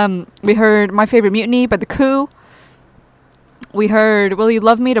me. We heard My Favorite Mutiny by The Coup. We heard Will You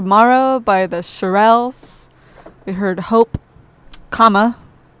Love Me Tomorrow by the Shirelles. We heard Hope, comma,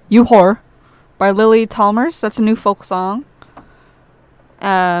 You Whore by Lily Talmers. That's a new folk song.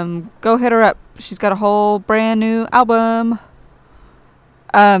 Go hit her up. She's got a whole brand new album.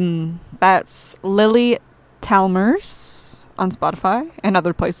 That's Lily Talmers on Spotify and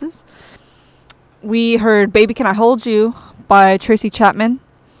other places. We heard Baby Can I Hold You by Tracy Chapman.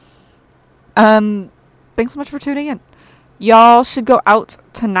 Thanks so much for tuning in. Y'all should go out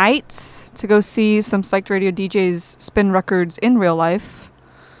tonight to go see some Psyched Radio DJs spin records in real life.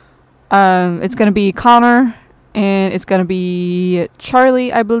 It's going to be Connor and it's going to be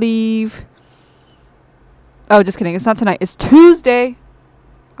Charlie, I believe. Oh, just kidding. It's not tonight. It's Tuesday.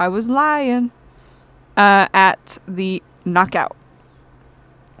 I was lying. At the Knockout.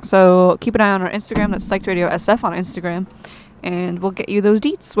 So keep an eye on our Instagram. That's Psyched Radio SF on Instagram. And we'll get you those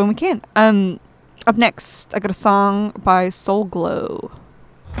deets when we can. Up next, I got a song by Soul Glow.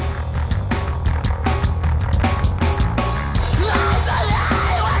 We'll be right back.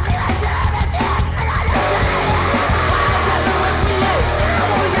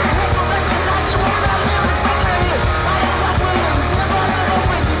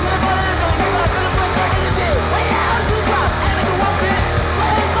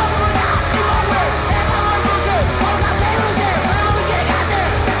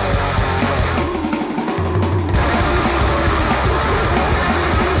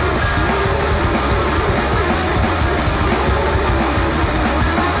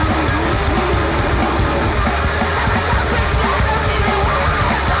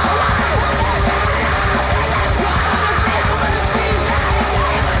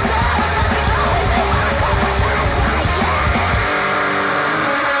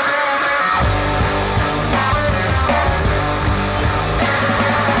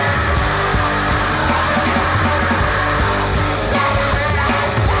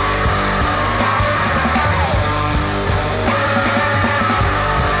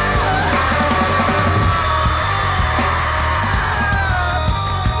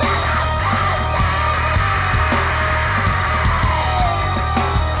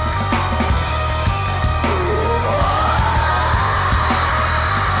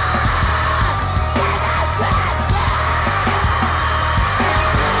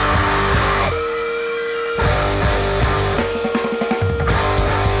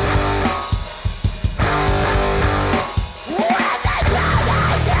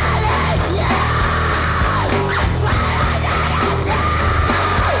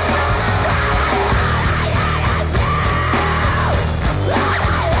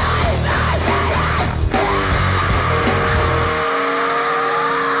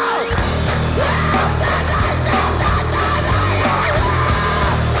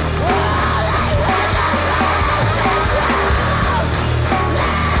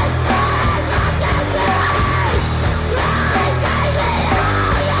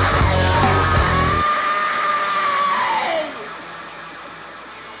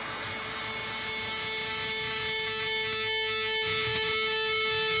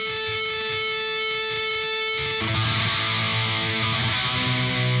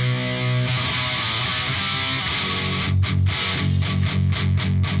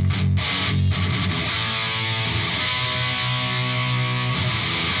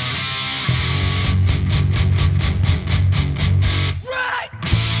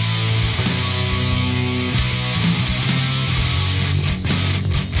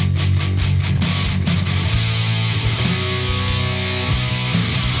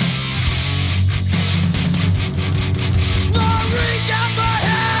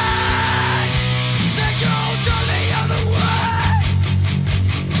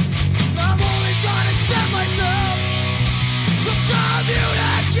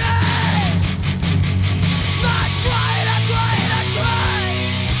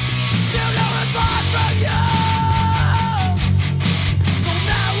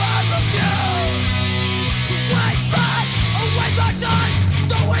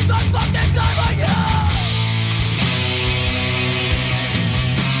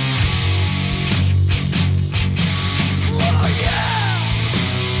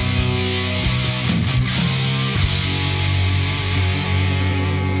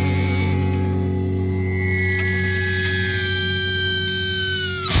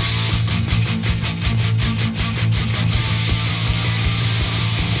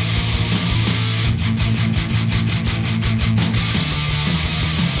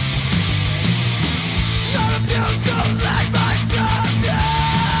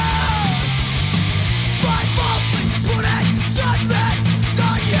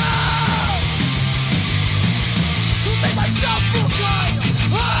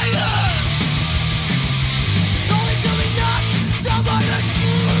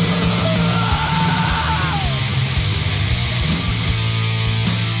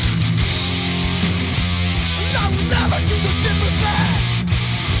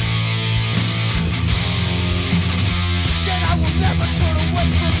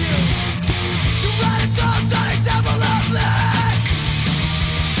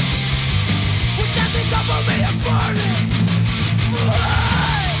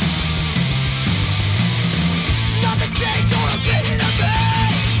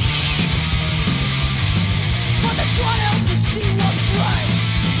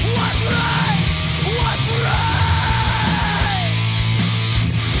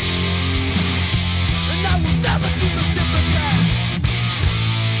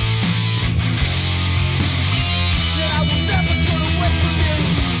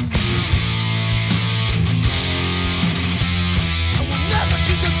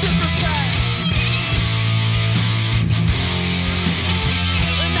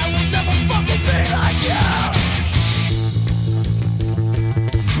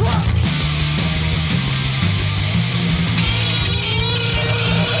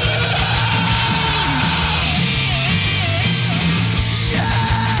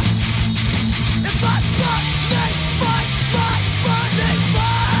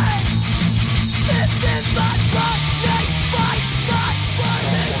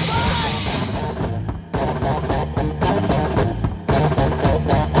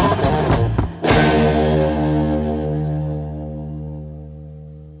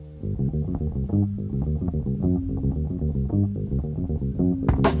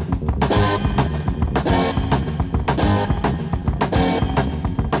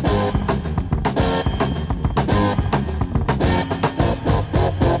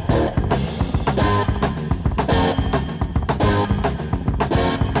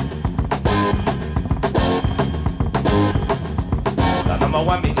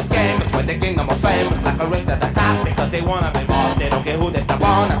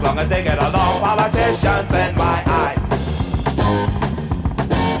 They get along, politicians in my eyes.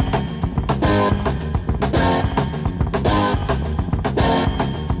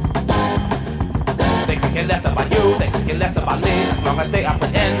 They could care less about you, they could care less about me. As long as they are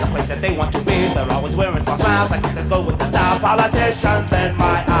put in the place that they want to be, they're always wearing false smiles. I guess they go with the style. Politicians in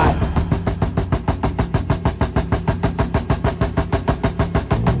my eyes.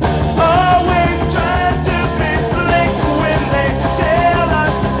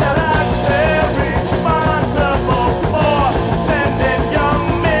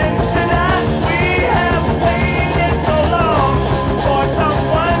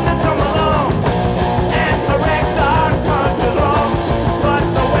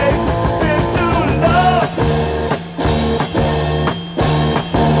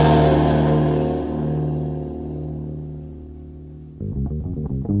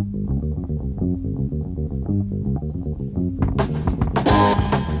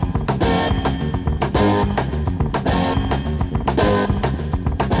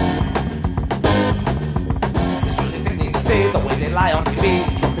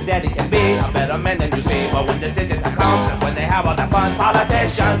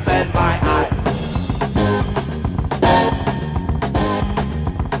 Politicians in my eyes.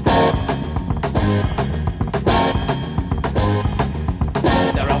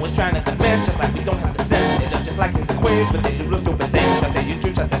 They're always trying to convince us like we don't have the sense. They look just like kings and queens, but they do little stupid things that you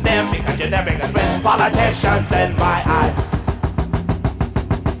treat us to them because you're their biggest friends. Politicians in my eyes.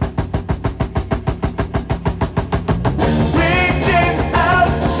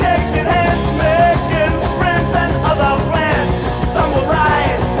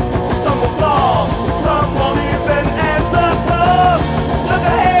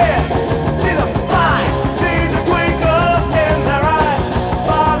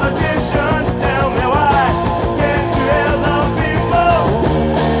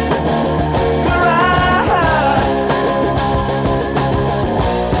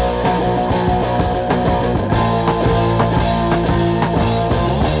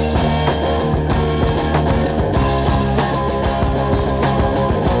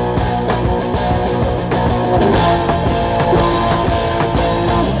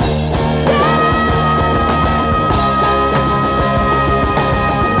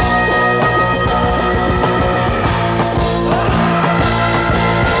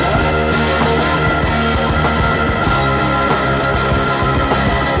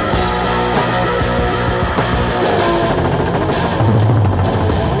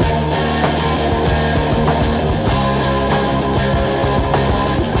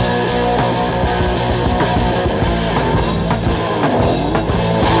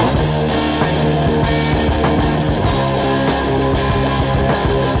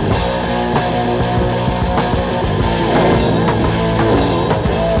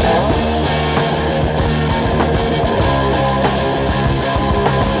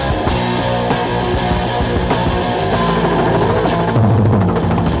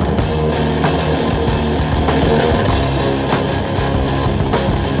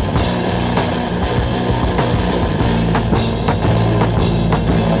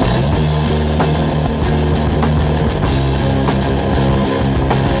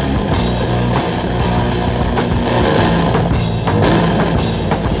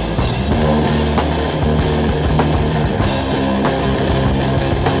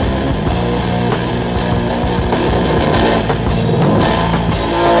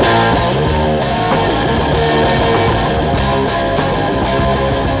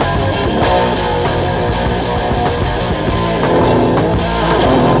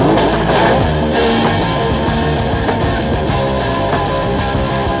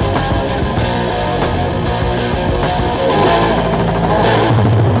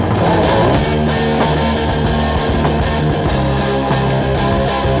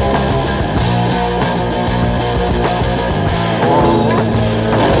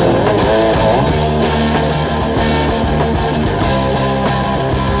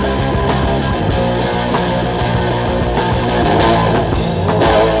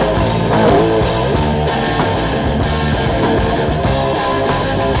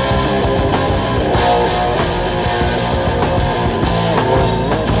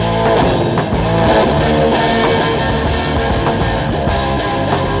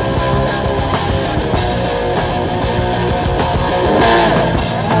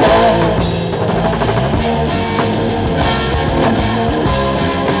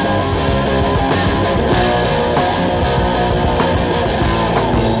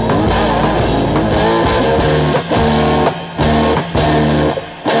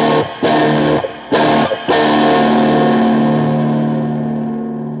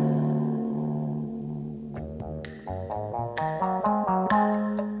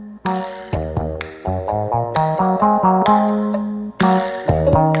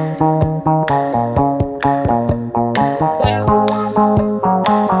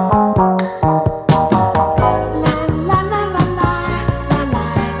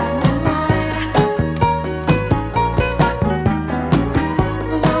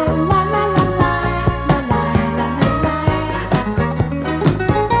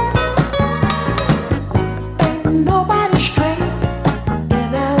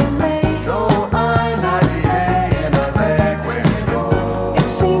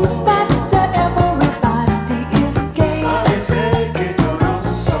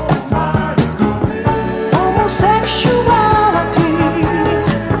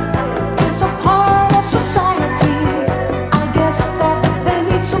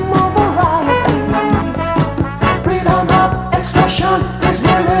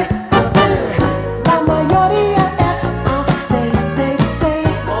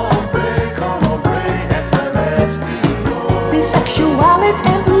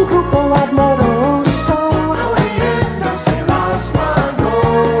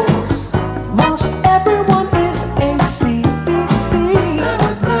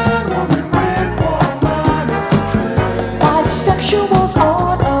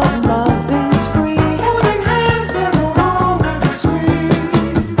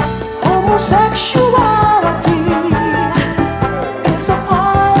 Sexuality is a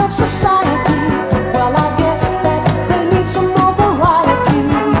part of society. Well, I guess that they need some more variety.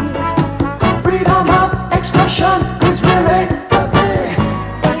 Freedom of expression is really the thing.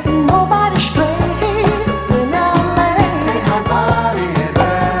 Ain't nobody straight in LA. Ain't nobody in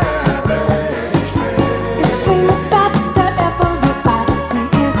LA straight. It seems that everybody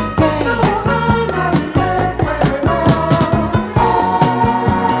is gay.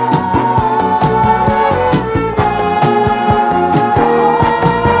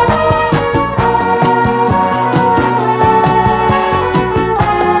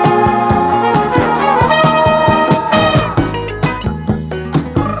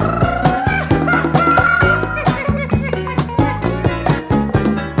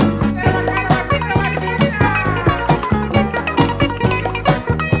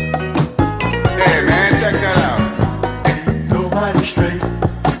 Hey man, check that out. Nobody straight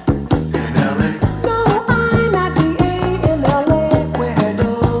in LA. No, I'm not the A in LA where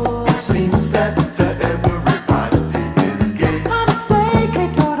it seems that everybody is gay. Gotta say que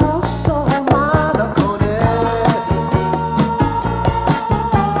todos son malocones.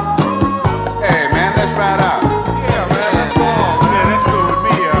 Hey man, let's ride out. Yeah, man, let's go on. Yeah, that's cool with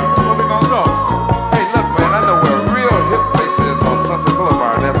me. Where we gonna go? Hey, look, man, I know where a real hip place is on Sunset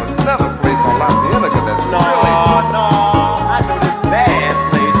Boulevard. And there's another place on La Cienega that's No, really... no, I know this bad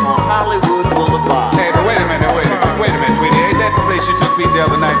place on Hollywood Boulevard. Hey, but wait a minute, Tweety. Ain't that the place you took me the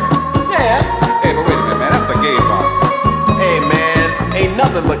other night? Yeah. Hey, but wait a minute, man, that's a gay bar. Hey, man, ain't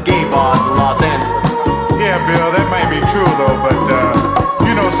nothing but gay bars in Los Angeles. Yeah, Bill, that might be true though, but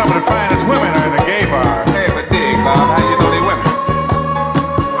you know some of the finest women are in the gay bar. Hey, but dig, Bob, how you know they women?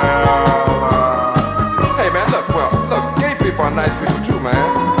 Hey, man, look, gay people are nice people too, man.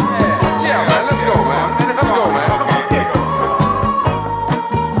 Yeah, man, let's go, man. Let's go, man.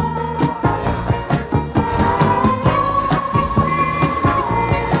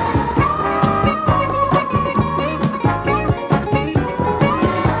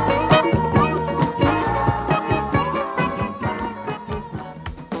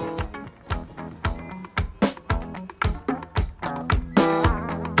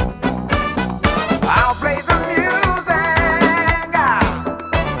 I'll play the music.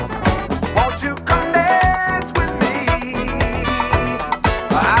 Won't you come dance with me?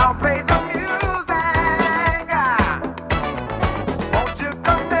 I'll play the music. Won't you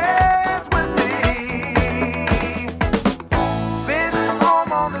come dance with me? Sitting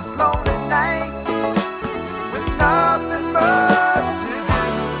home on this lonely night with nothing much to do.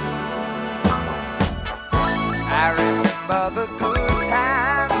 I remember the good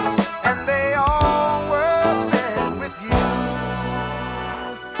times, and they all were spent with you.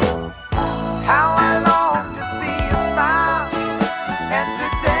 How I long to see you smile and to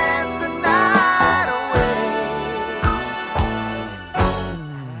dance the night away.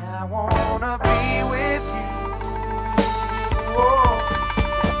 I wanna be with you. Oh,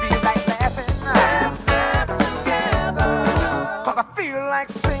 I feel like laughing. Let's laugh together. 'Cause I feel like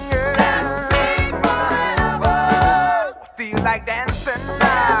singing. Let's sing forever. I feel like dancing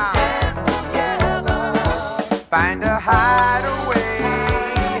now. Let's dance together. Find a hideaway.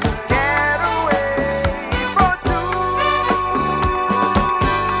 Get away for two.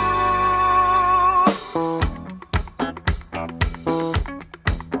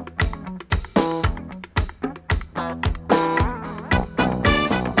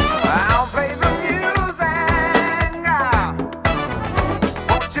 I'll play the music.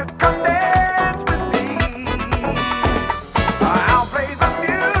 Won't you come dance with me? I'll play the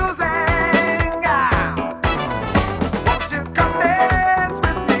music. Won't you come dance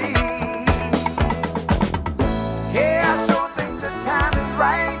with me? Yeah, I sure think the time is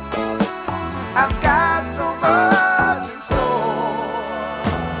right. I've got so much in store.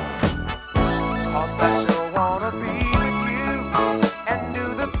 'Cause I sure wanna be with you and do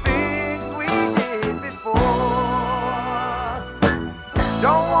the things we did before.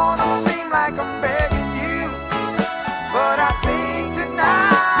 Don't wanna seem like I'm begging you, but I think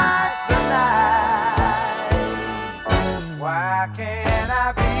tonight's the night. Why can't I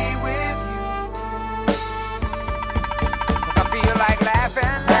be with you? 'Cause I feel like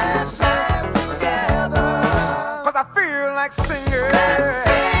laughing. Let's laugh together. 'Cause I feel like singing. Let's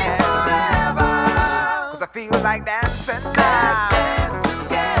sing forever. 'Cause I feel like dancing now. Let's dance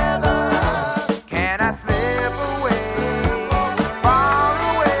together. Can I slip away, far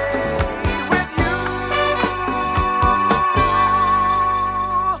away with you?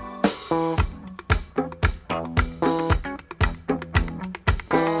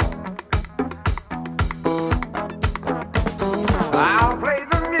 I'll play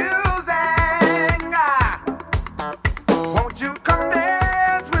the music.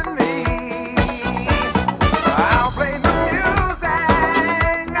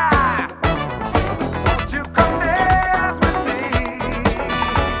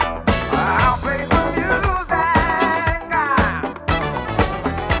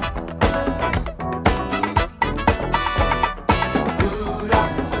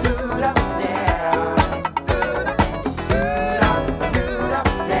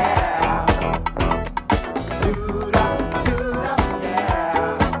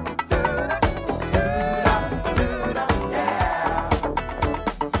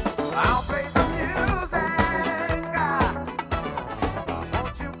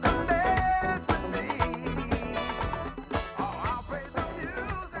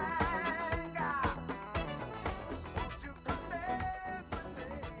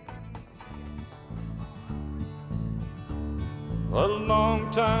 A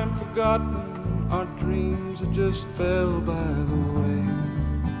long time forgotten, our dreams that just fell by the way.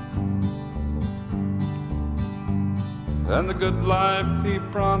 And the good life he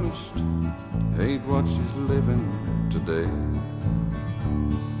promised ain't what she's living today.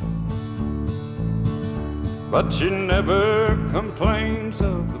 But she never complains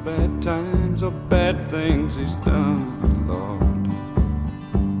of the bad times or bad things he's done, Lord.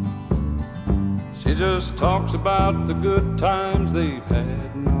 She just talks about the good times they've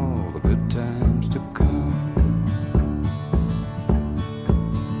had and all the good times to come.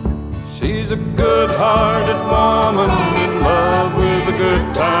 She's a good-hearted woman in love with a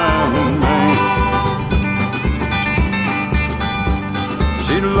good-timing man.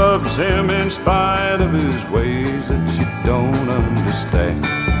 She loves him in spite of his ways that she don't understand.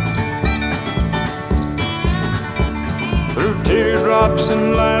 Through teardrops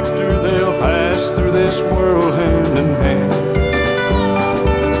and laughter they'll pass through this world hand in hand.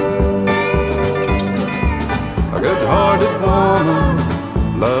 A good-hearted woman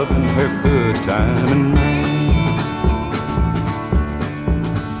loving her good-timing man.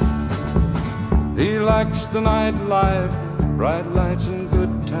 He likes the nightlife, bright lights and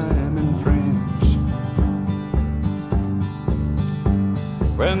good time and friends.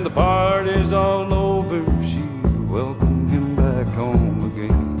 When the party's all over, she'll welcome him back home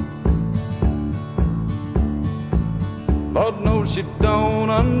again. Lord knows she don't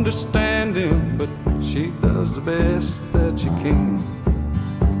understand him, but she does the best that she can.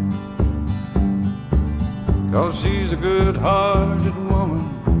 'Cause she's a good-hearted woman,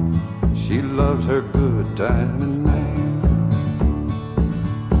 she loves her good-timing man.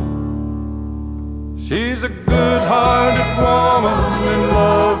 She's a good-hearted woman in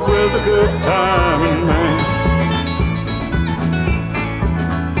love with a good-timing man.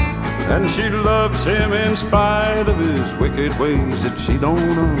 And she loves him in spite of his wicked ways that she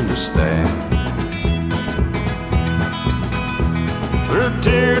don't understand. Through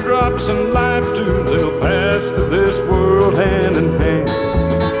teardrops and laughter they'll pass through this world hand in hand.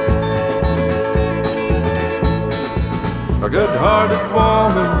 A good-hearted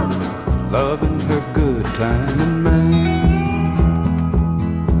woman loving her good-timing man.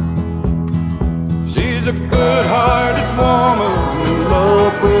 She's a good-hearted woman in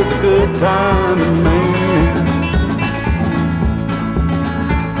love with a good-timing man.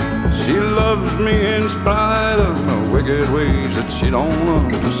 She loves me in spite of my wicked ways that she don't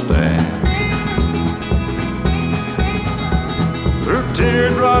understand. Through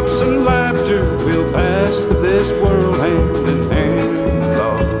teardrops and laughter we'll pass through this world hand in hand,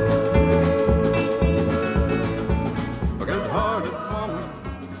 Lord. A good-hearted woman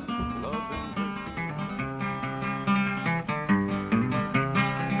loving.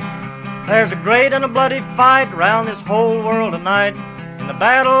 There's a great and a bloody fight around this whole world tonight. In the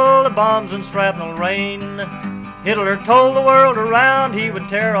battle of bombs and shrapnel rain, Hitler told the world around he would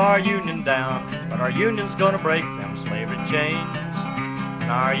tear our union down. But our union's gonna break them slavery chains.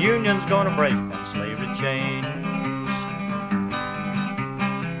 And our union's gonna break them slavery chains.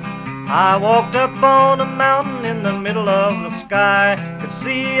 I walked up on a mountain in the middle of the sky. Could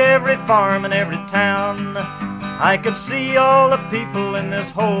see every farm and every town. I could see all the people in this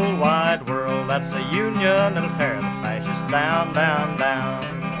whole wide world. That's a union that'll tear the fascists down, down, down.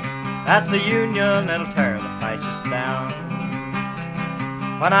 That's a union that'll tear the fascists down.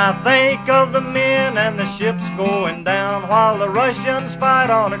 When I think of the men and the ships going down while the Russians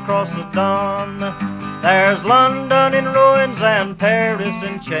fight on across the Don, there's London in ruins and Paris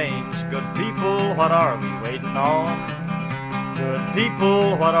in chains. Good people, what are we waiting on? Good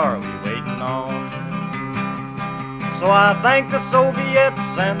people, what are we waiting on? So I thank the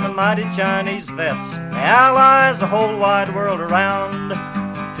Soviets and the mighty Chinese vets, the Allies, the whole wide world around.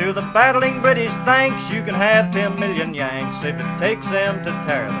 To the battling British, thanks, you can have 10 million Yanks if it takes them to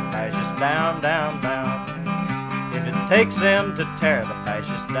tear the fascists down, down, down. If it takes them to tear the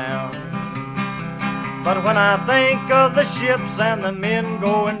fascists down. But when I think of the ships and the men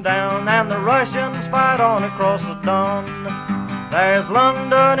going down and the Russians fight on across the Don, there's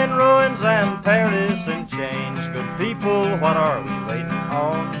London in ruins and Paris in chains. Good people, what are we waiting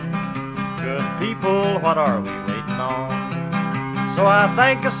on? Good people, what are we waiting on? So I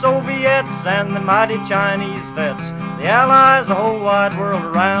thank the Soviets and the mighty Chinese vets, the Allies, the whole wide world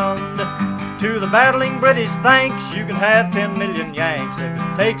around. To the battling British, thanks, you can have 10 million Yanks if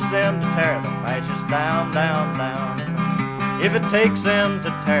it takes them to tear the fascists down, down, down. If it takes them to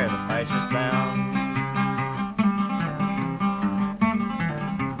tear the fascists down.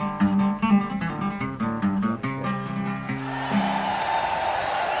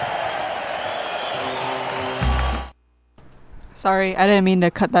 Sorry, I didn't mean to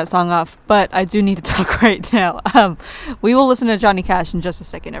cut that song off, but I do need to talk right now. We will listen to Johnny Cash in just a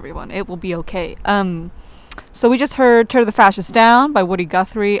second, everyone. It will be okay. So we just heard Tear the Fascists Down by Woody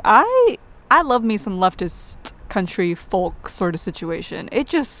Guthrie. I love me some leftist country folk sort of situation. It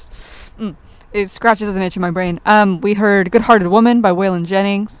just... it scratches an itch in my brain. We heard Good Hearted Woman by Waylon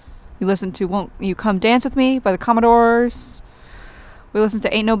Jennings. We listened to Won't You Come Dance With Me by the Commodores. We listened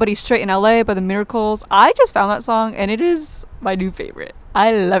to Ain't Nobody Straight in LA by the Miracles. I just found that song and it is my new favorite.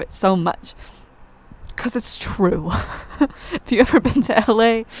 I love it so much. Because it's true. If you ever been to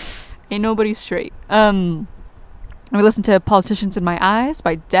LA, ain't nobody straight. We listened to Politicians in My Eyes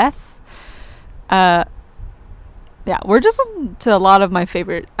by Death. Yeah, we're just listening to a lot of my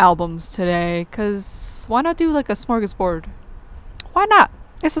favorite albums today. Because why not do like a smorgasbord? Why not?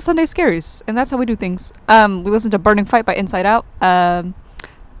 It's the Sunday Scaries, and that's how we do things. We listened to Burning Fight by Inside Out.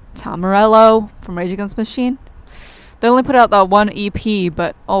 Tom Morello from Rage Against the Machine. They only put out that one EP,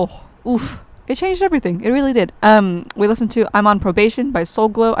 but it changed everything. It really did. We listened to I'm on Probation by Soul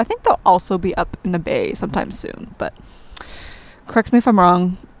Glow. I think they'll also be up in the Bay sometime soon, but correct me if I'm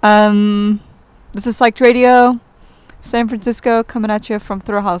wrong. This is Psyched Radio, San Francisco, coming at you from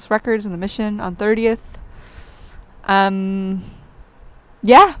Thrill House Records in the Mission on 30th.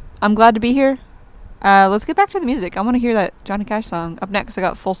 Yeah, I'm glad to be here. Let's get back to the music. I want to hear that Johnny Cash song. Up next, I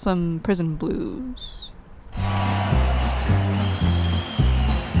got Folsom Prison Blues.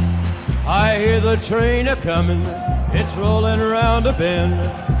 I hear the train a-comin', it's rolling around a bend,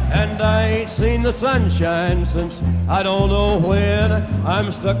 and I ain't seen the sunshine since I don't know when.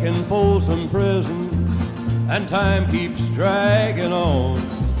 I'm stuck in Folsom Prison, and time keeps dragging on.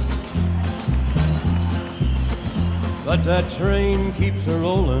 But that train keeps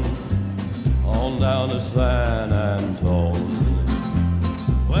a-rollin' on down to San Antone.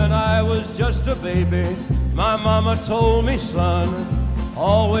 When I was just a baby, my mama told me, son,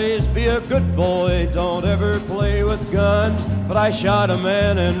 always be a good boy, don't ever play with guns. But I shot a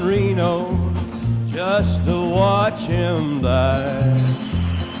man in Reno just to watch him die.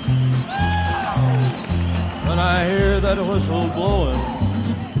 When I hear that whistle blowing,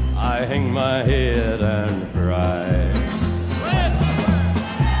 I hang my head and cry.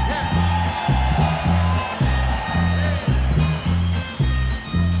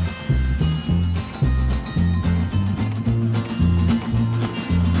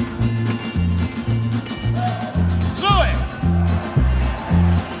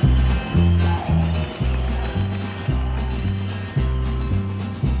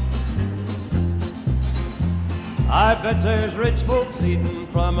 I bet there's rich folks eating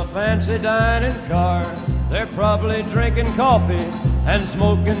from a fancy dining car. They're probably drinking coffee and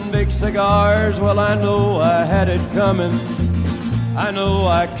smoking big cigars. Well, I know I had it coming. I know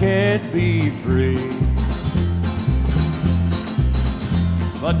I can't be free.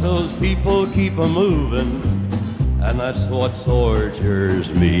 But those people keep a-moving, and that's what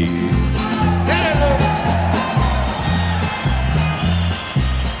tortures me.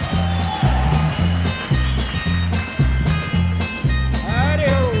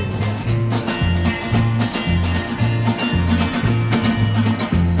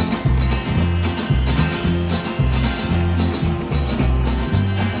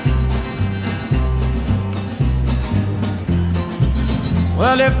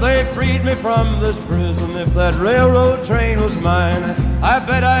 Well, if they freed me from this prison, if that railroad train was mine, I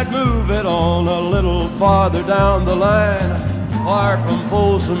bet I'd move it on a little farther down the line. Far from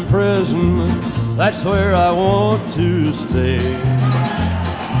Folsom Prison, that's where I want to stay.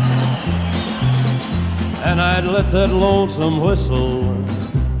 And I'd let that lonesome whistle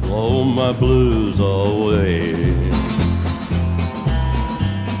blow my blues away.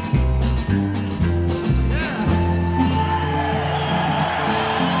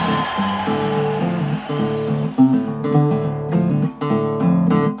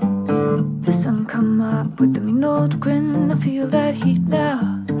 With the mean old grin, I feel that heat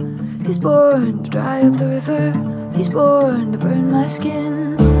now. He's born to dry up the river, he's born to burn my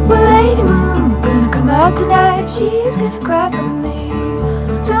skin. Well, Lady Moon gonna come out tonight, she's gonna cry for me.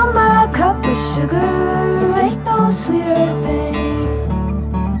 Fill my cup with sugar, ain't no sweeter thing.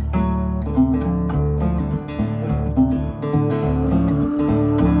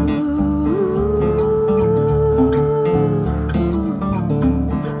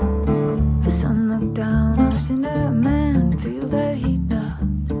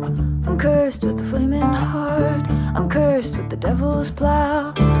 With the flaming heart, I'm cursed with the devil's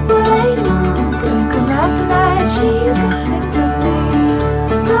plow. But Lady Moon gonna come out tonight, she's gonna sing for me.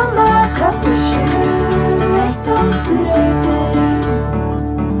 Fill my cup with sugar, ain't no sweeter thing.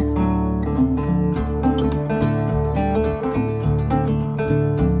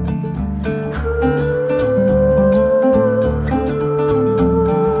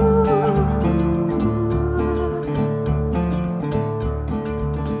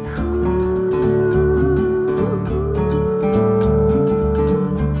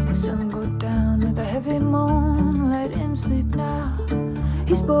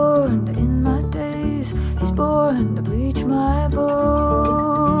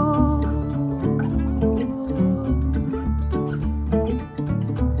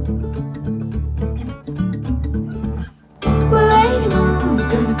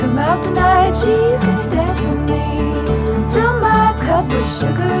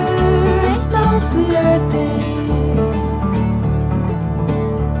 oh sweet earth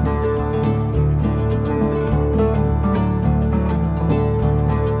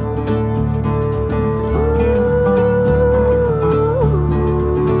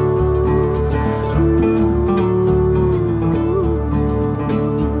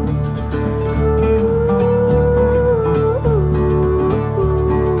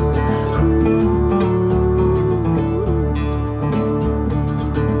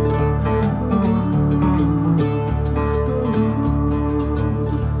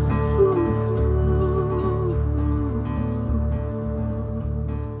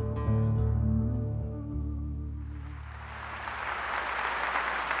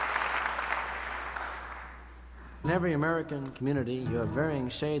In every American community, you have varying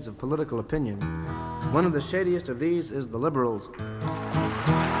shades of political opinion. One of the shadiest of these is the liberals.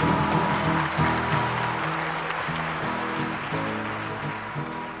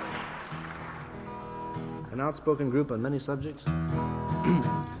 An outspoken group on many subjects. 10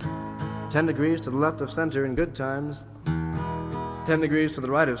 degrees to the left of center in good times, 10 degrees to the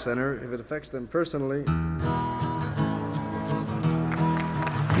right of center if it affects them personally.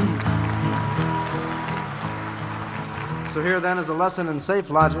 So here then is a lesson in safe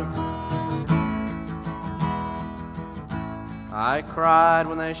logic. I cried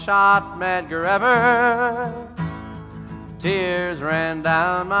when they shot Medgar Evers. Tears ran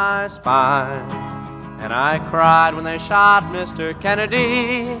down my spine. And I cried when they shot Mr.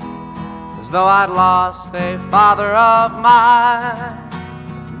 Kennedy, as though I'd lost a father of mine.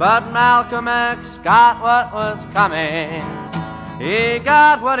 But Malcolm X got what was coming. He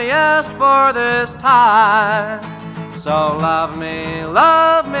got what he asked for this time. So love me,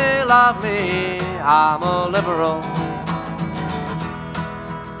 love me, love me, I'm a liberal.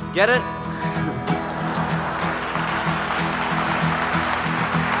 Get it?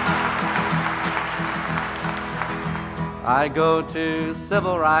 I go to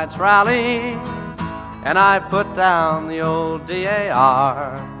civil rights rallies and I put down the old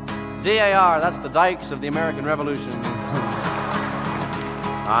DAR. DAR, that's the dykes of the American Revolution.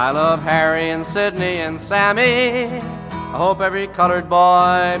 I love Harry and Sidney and Sammy. I hope every colored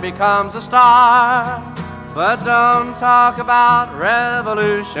boy becomes a star. But don't talk about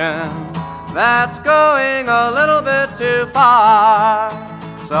revolution. That's going a little bit too far.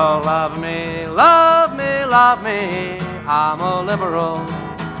 So love me, love me, love me, I'm a liberal.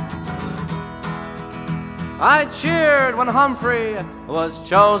 I cheered when Humphrey was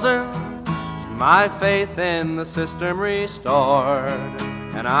chosen, my faith in the system restored.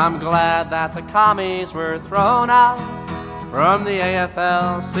 And I'm glad that the commies were thrown out from the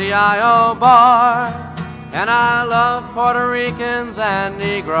AFL-CIO board. And I love Puerto Ricans and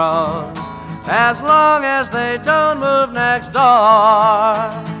Negroes as long as they don't move next door.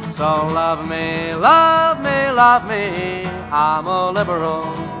 So love me, love me, love me, I'm a liberal.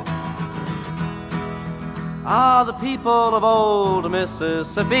 Ah, the people of old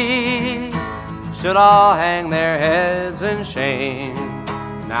Mississippi should all hang their heads in shame.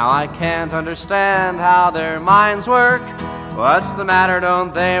 Now I can't understand how their minds work. What's the matter,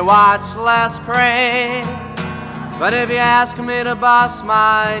 don't they watch Les Crane? But if you ask me to bus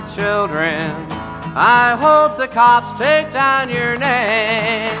my children, I hope the cops take down your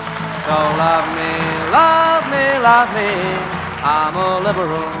name. So love me, love me, love me, I'm a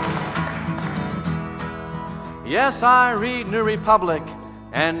liberal. Yes, I read New Republic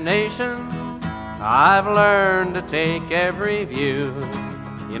and Nation. I've learned to take every view.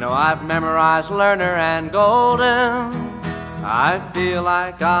 You know, I've memorized Lerner and Golden. I feel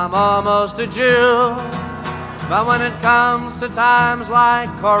like I'm almost a Jew. But when it comes to times like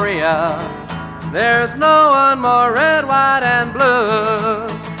Korea, there's no one more red, white, and blue.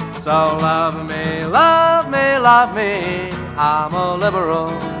 So love me, love me, love me, I'm a liberal.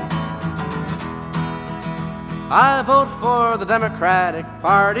 I vote for the Democratic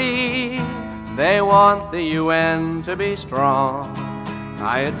Party. They want the UN to be strong.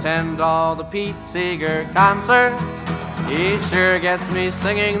 I attend all the Pete Seeger concerts. He sure gets me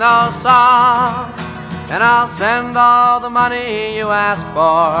singing those songs. And I'll send all the money you ask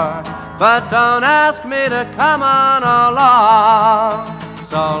for, but don't ask me to come on along.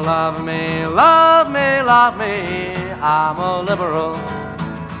 So love me, love me, love me, I'm a liberal.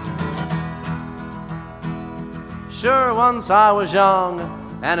 Sure, once I was young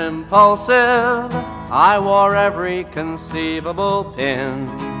and impulsive, I wore every conceivable pin.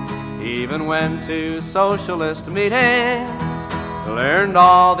 Even went to socialist meetings, learned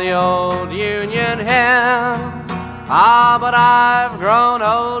all the old Union hymns. Ah, but I've grown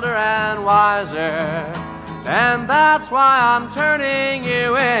older and wiser, and that's why I'm turning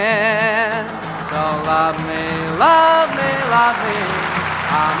you in. Don't love me, love me, love me.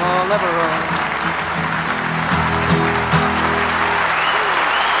 I'm a liberal.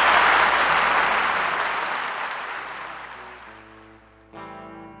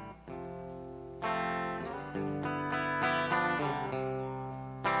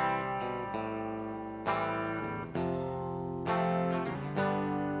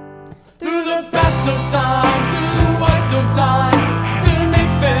 Through the best of times, through the worst of times, through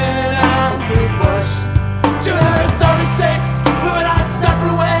Nixon and through Bush. 236, we went our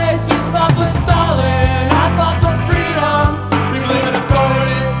separate ways. You fought for Stalin, I fought for freedom. We live in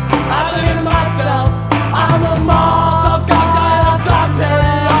authority, I believe in myself. I'm a mob, cocktail, I'm Tom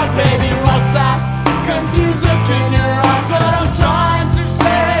Terry, our baby, what's that? Confused look in your eyes, what I'm trying to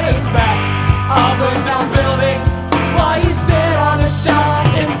say is that I'll burn down buildings while you sit on a shelf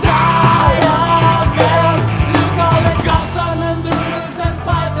inside of them. You call the cops on the looters and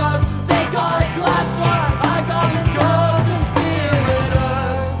pythons. They call it class war, I call it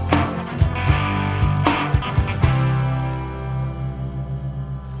co-conspirators.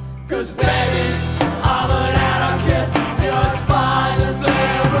 'Cause baby, I'm an anarchist, you're a spineless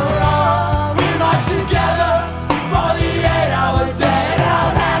liberal. We march together for the 8-hour day.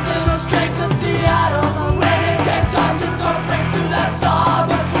 Held hands in the streets of Seattle. But when it came time to throw bricks through that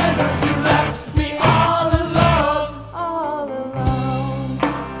Starbucks window, you left me all alone, all alone.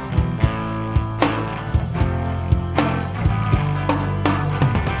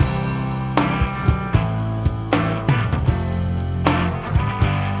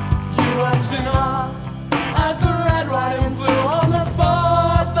 You watched in awe at the red, white, and blue on the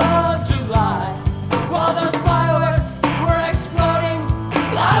 4th of July. While those fireworks were exploding,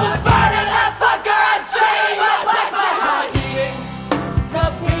 I was burning that fucker and straining my black light, eating the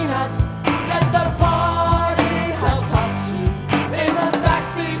peanuts that the party held tossed you in the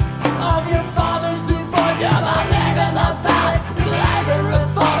backseat of your father's new Ford. You believe in the ballot, you believe in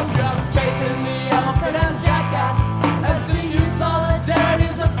reform. You're faking the elephant and jackass, and to you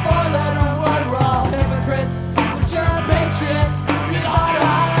solidarity's a 4-letter word. We're all hypocrites, but you're a patriot. You thought I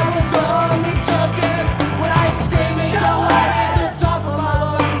was only joking when I screamed and go hard at the top of my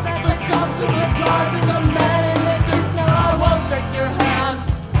lungs. As the cops of the cars and the men in the suits, now I won't take your hand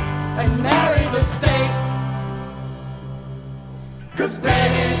and marry the state. 'Cause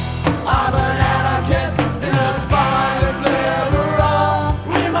baby, I'm an anarchist, you're a spineless liberal.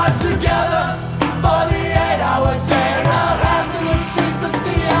 We march together for the 8-hour day and held hands in the streets of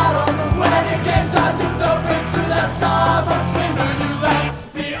Seattle. But when it came time to throw bricks through that Starbucks window, you left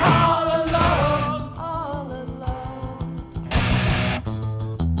me all alone, all alone.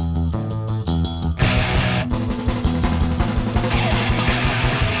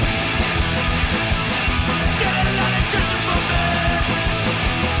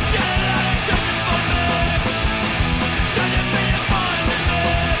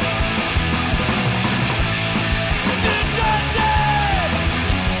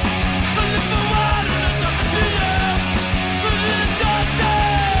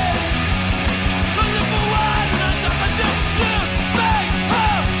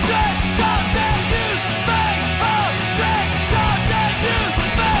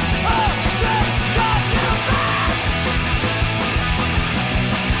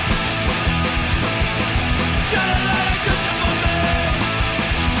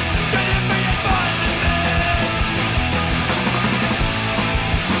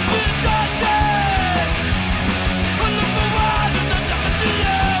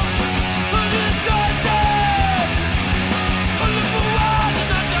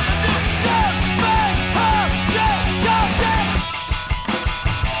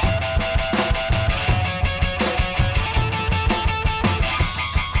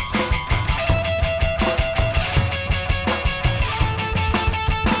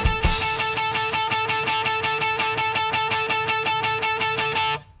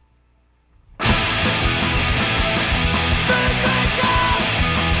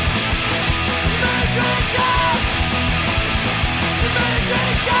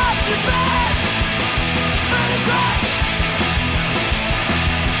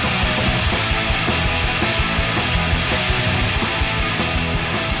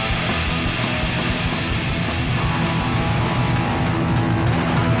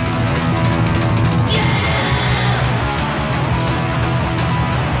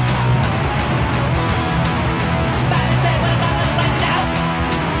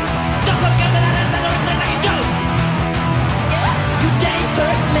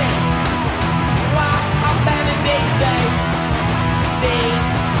 Baby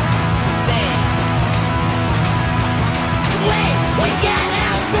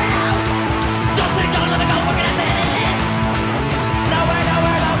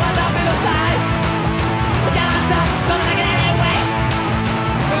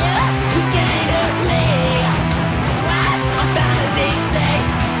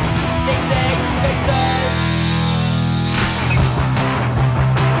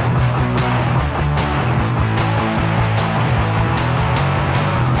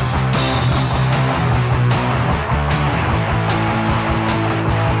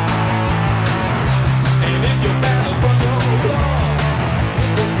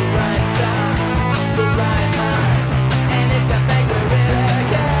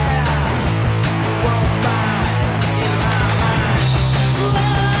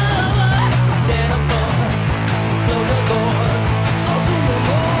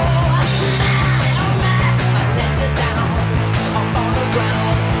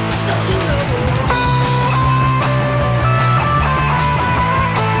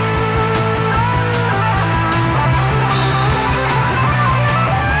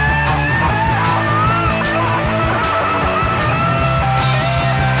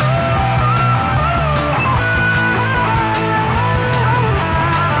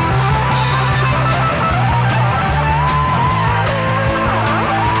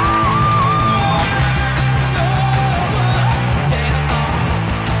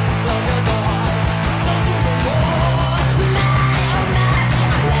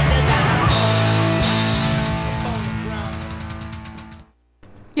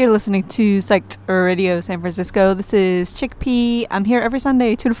You're listening to Psyched Radio San Francisco. This is Chickpea. I'm here every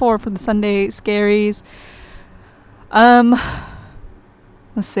Sunday, 2 to 4 for the Sunday Scaries. Let's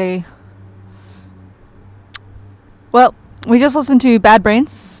see. Well, we just listened to Bad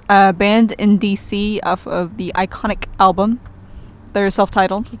Brains, band in DC off of the iconic album. They're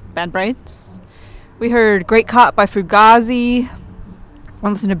self-titled, Bad Brains. We heard Great Cop by Fugazi. I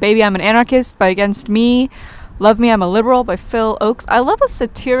listened to Baby I'm an Anarchist by Against Me. Love Me I'm a Liberal by Phil Oakes. I love a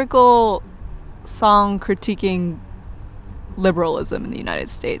satirical song critiquing liberalism in the United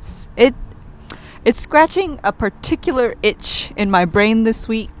States. It's scratching a particular itch in my brain this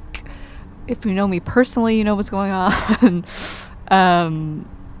week. If you know me personally, you know what's going on.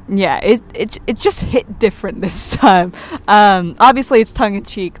 Yeah, it just hit different this time. Obviously it's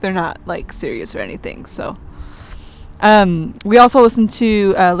tongue-in-cheek. They're not like serious or anything, so we also listened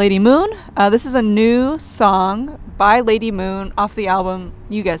to Lady Moon. This is a new song by Lady Moon off the album.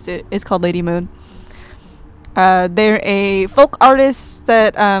 You guessed it. It's called Lady Moon. They're a folk artist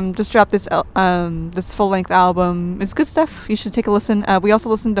that just dropped this full-length album. It's good stuff. You should take a listen. We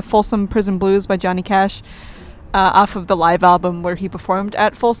also listened to Folsom Prison Blues by Johnny Cash off of the live album where he performed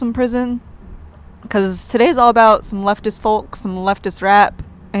at Folsom Prison. Because today's all about some leftist folk, some leftist rap,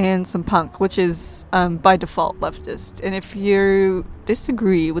 and some punk, which is by default leftist. And if you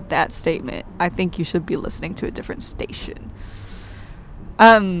disagree with that statement, I think you should be listening to a different station.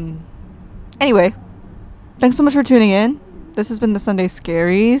 Anyway, thanks so much for tuning in. This has been the Sunday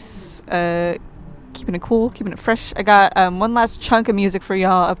Scaries. Keeping it cool, keeping it fresh. I got one last chunk of music for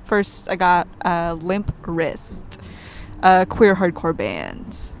y'all. Up first, I got Limp Wrist, a queer hardcore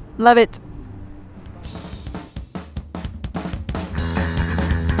band. Love it.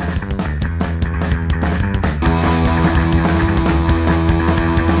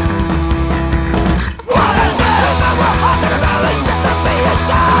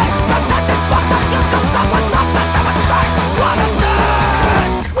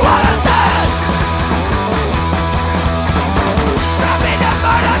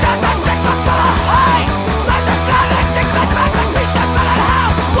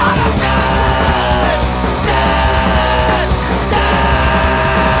 What a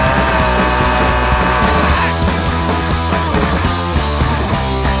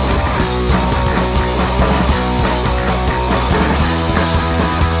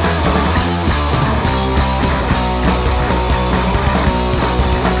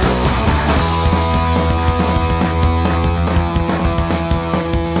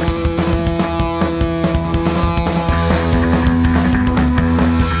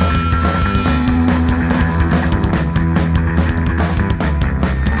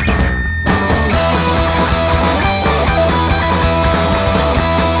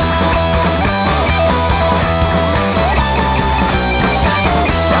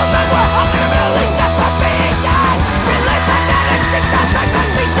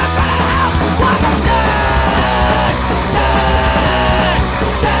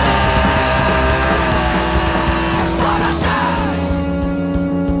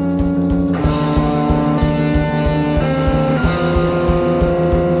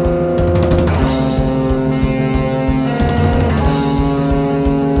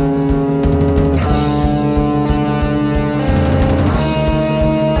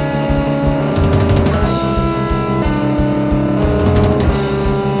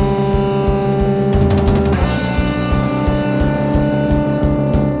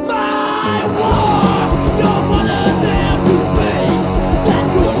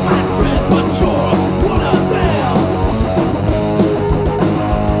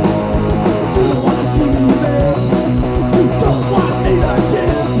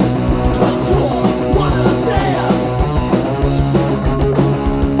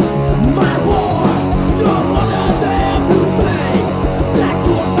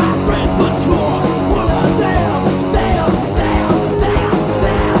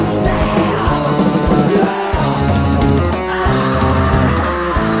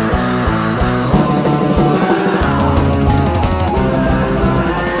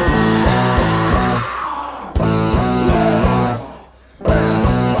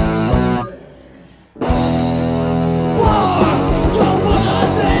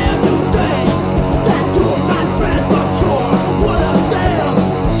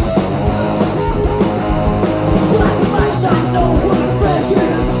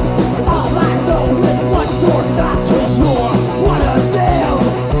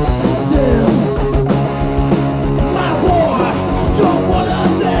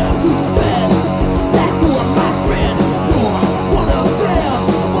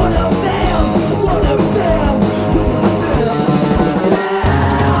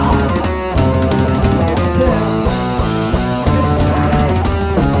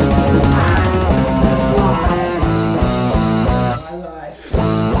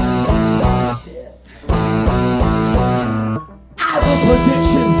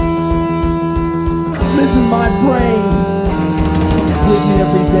lives in my brain, with me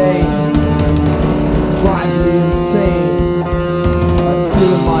every day, drives me insane. I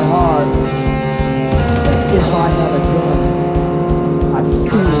feel in my heart that if I had a gun, I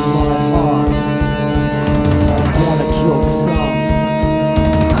feel in my heart I wanna kill some.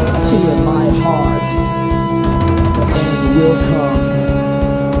 I feel in my heart the end will come.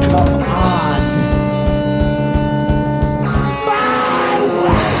 Come on.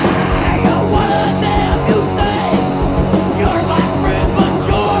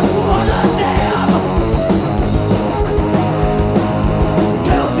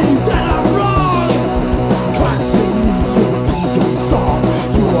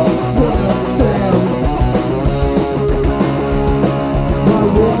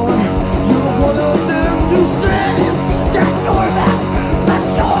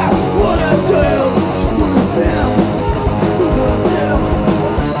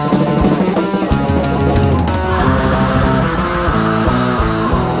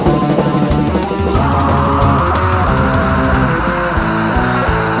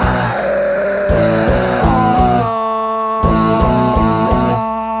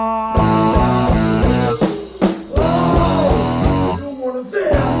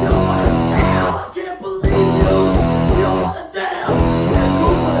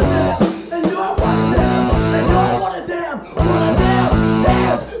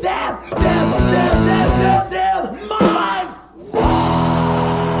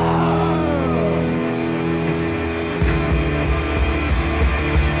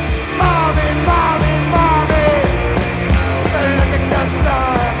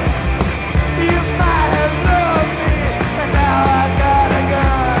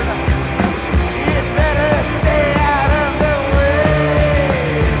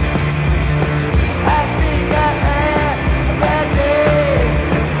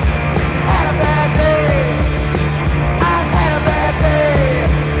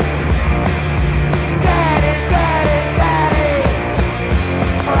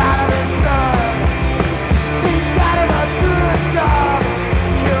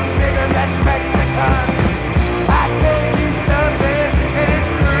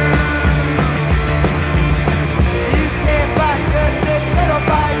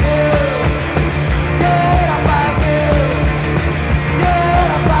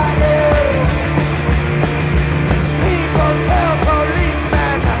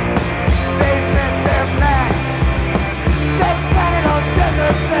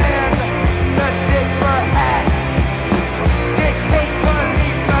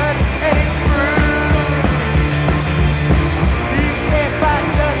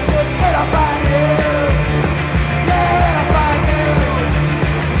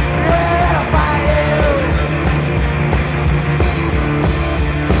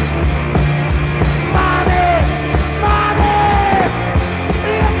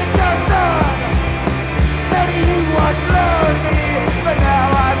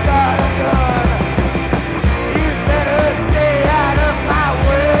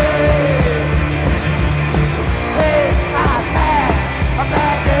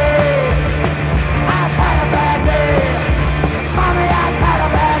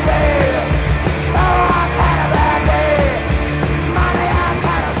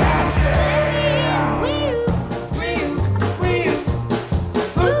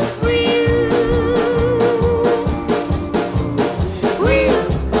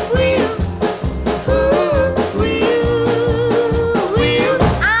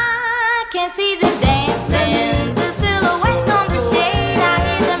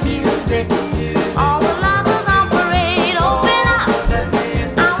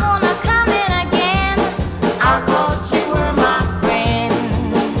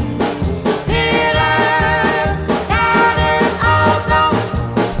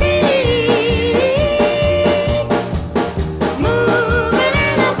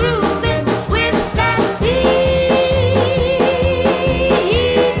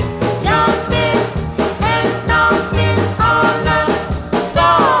 Jumping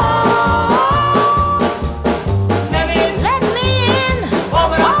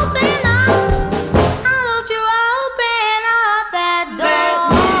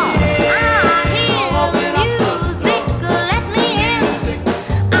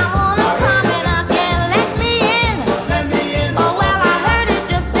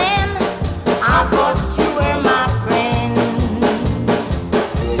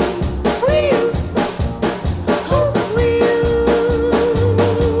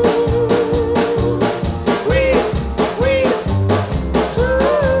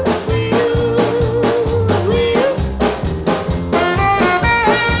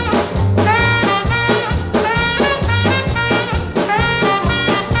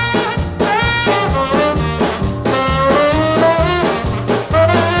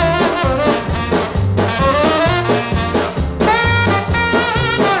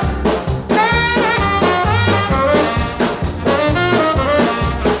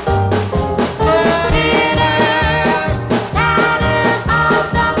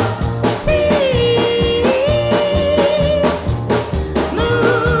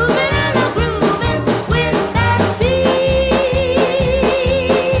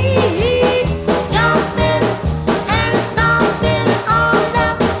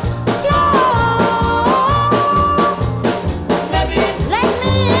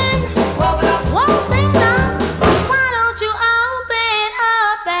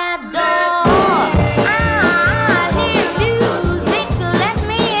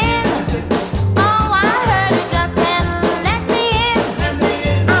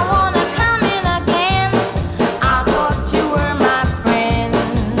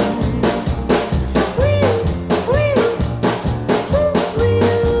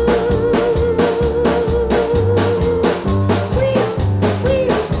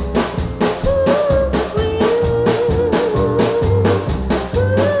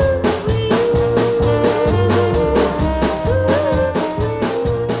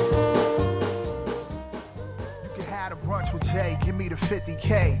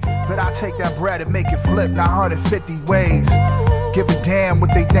 50K, but I take that bread and make it flip 950 ways. Give a damn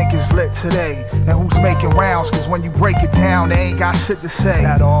what they think is lit today, and who's making rounds, cause when you break it down, they ain't got shit to say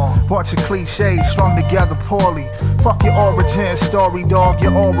at all. Bunch of cliches strung together poorly. Fuck your origin story, dog,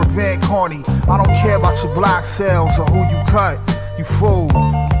 your aura been corny. I don't care about your block sales or who you cut, you fool.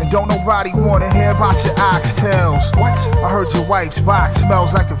 And don't nobody wanna hear about your oxtails. What? I heard your wife's box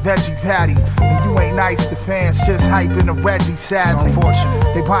smells like a veggie patty, and you ain't nice to fans, just hyping a Reggie sadly.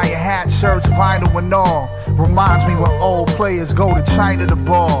 Unfortunate. They buying hats, shirts, vinyl and all. Reminds me when old players go to China to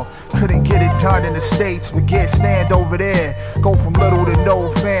ball. Couldn't get it done in the States, but get stand over there. Go from little to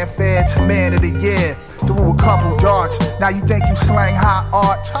no fanfare to man of the year. Threw a couple darts, now you think you slang high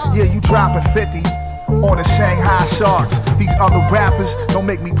art? Yeah, you dropping 50 on the Shanghai Sharks. These other rappers don't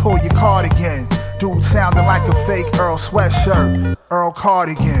make me pull your card again. Dude sounding like a fake Earl sweatshirt, Earl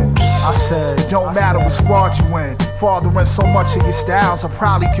cardigan. I said, it don't matter what squad you in. Fathering so much of your styles, I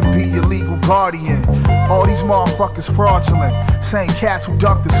probably can be your legal guardian. All these motherfuckers fraudulent. Same cats who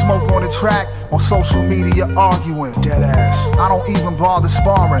duck the smoke on the track, on social media arguing. Dead ass. I don't even bother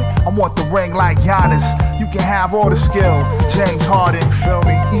sparring. I want the ring like Giannis. You can have all the skill, James Harden, feel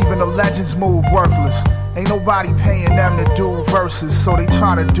me? Even the legends move worthless. Ain't nobody paying them to do verses, so they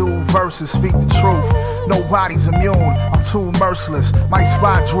tryna do verses, speak the truth. Nobody's immune, I'm too merciless. Might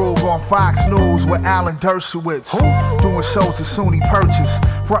spot Droog on Fox News with Alan Dershowitz. Doing shows as soon he purchase.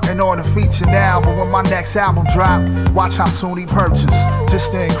 Frontin' on the feature now, but when my next album drop, watch how soon he purchase.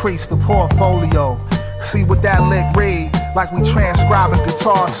 Just to increase the portfolio. See what that lick read, like we transcribing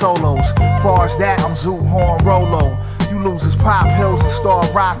guitar solos. Far as that, I'm Zoot Horn Rolo. You losers pop pills and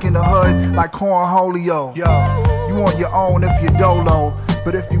start rocking the hood like Cornholio. Yo, you on your own if you're dolo.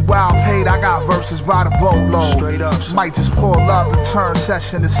 But if you wild paid, I got verses by the boatload. Straight up. Might just pull up and turn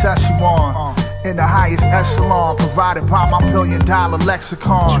session to Szechuan. In the highest echelon, provided by my $1 billion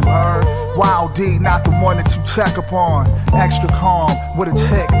lexicon. You heard? Wild D, not the one that you check up on. Extra calm, with a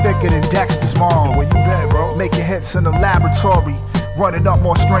tick thicker than Dexter's mom. Where you been, bro? Making hits in the laboratory. Running up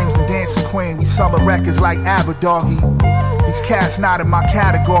more strings than Dancing Queen. We selling records like ABBA Doggy. These cats not in my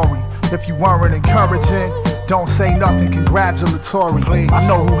category. If you weren't encouraging, don't say nothing congratulatory. Please. I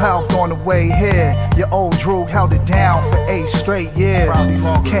know who helped on the way here. Your old Droog held it down for 8 straight years.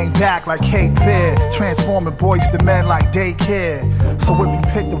 Came back like Cape Fear, transforming boys to men like daycare. So if you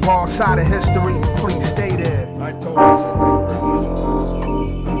pick the wrong side of history, please stay there. I told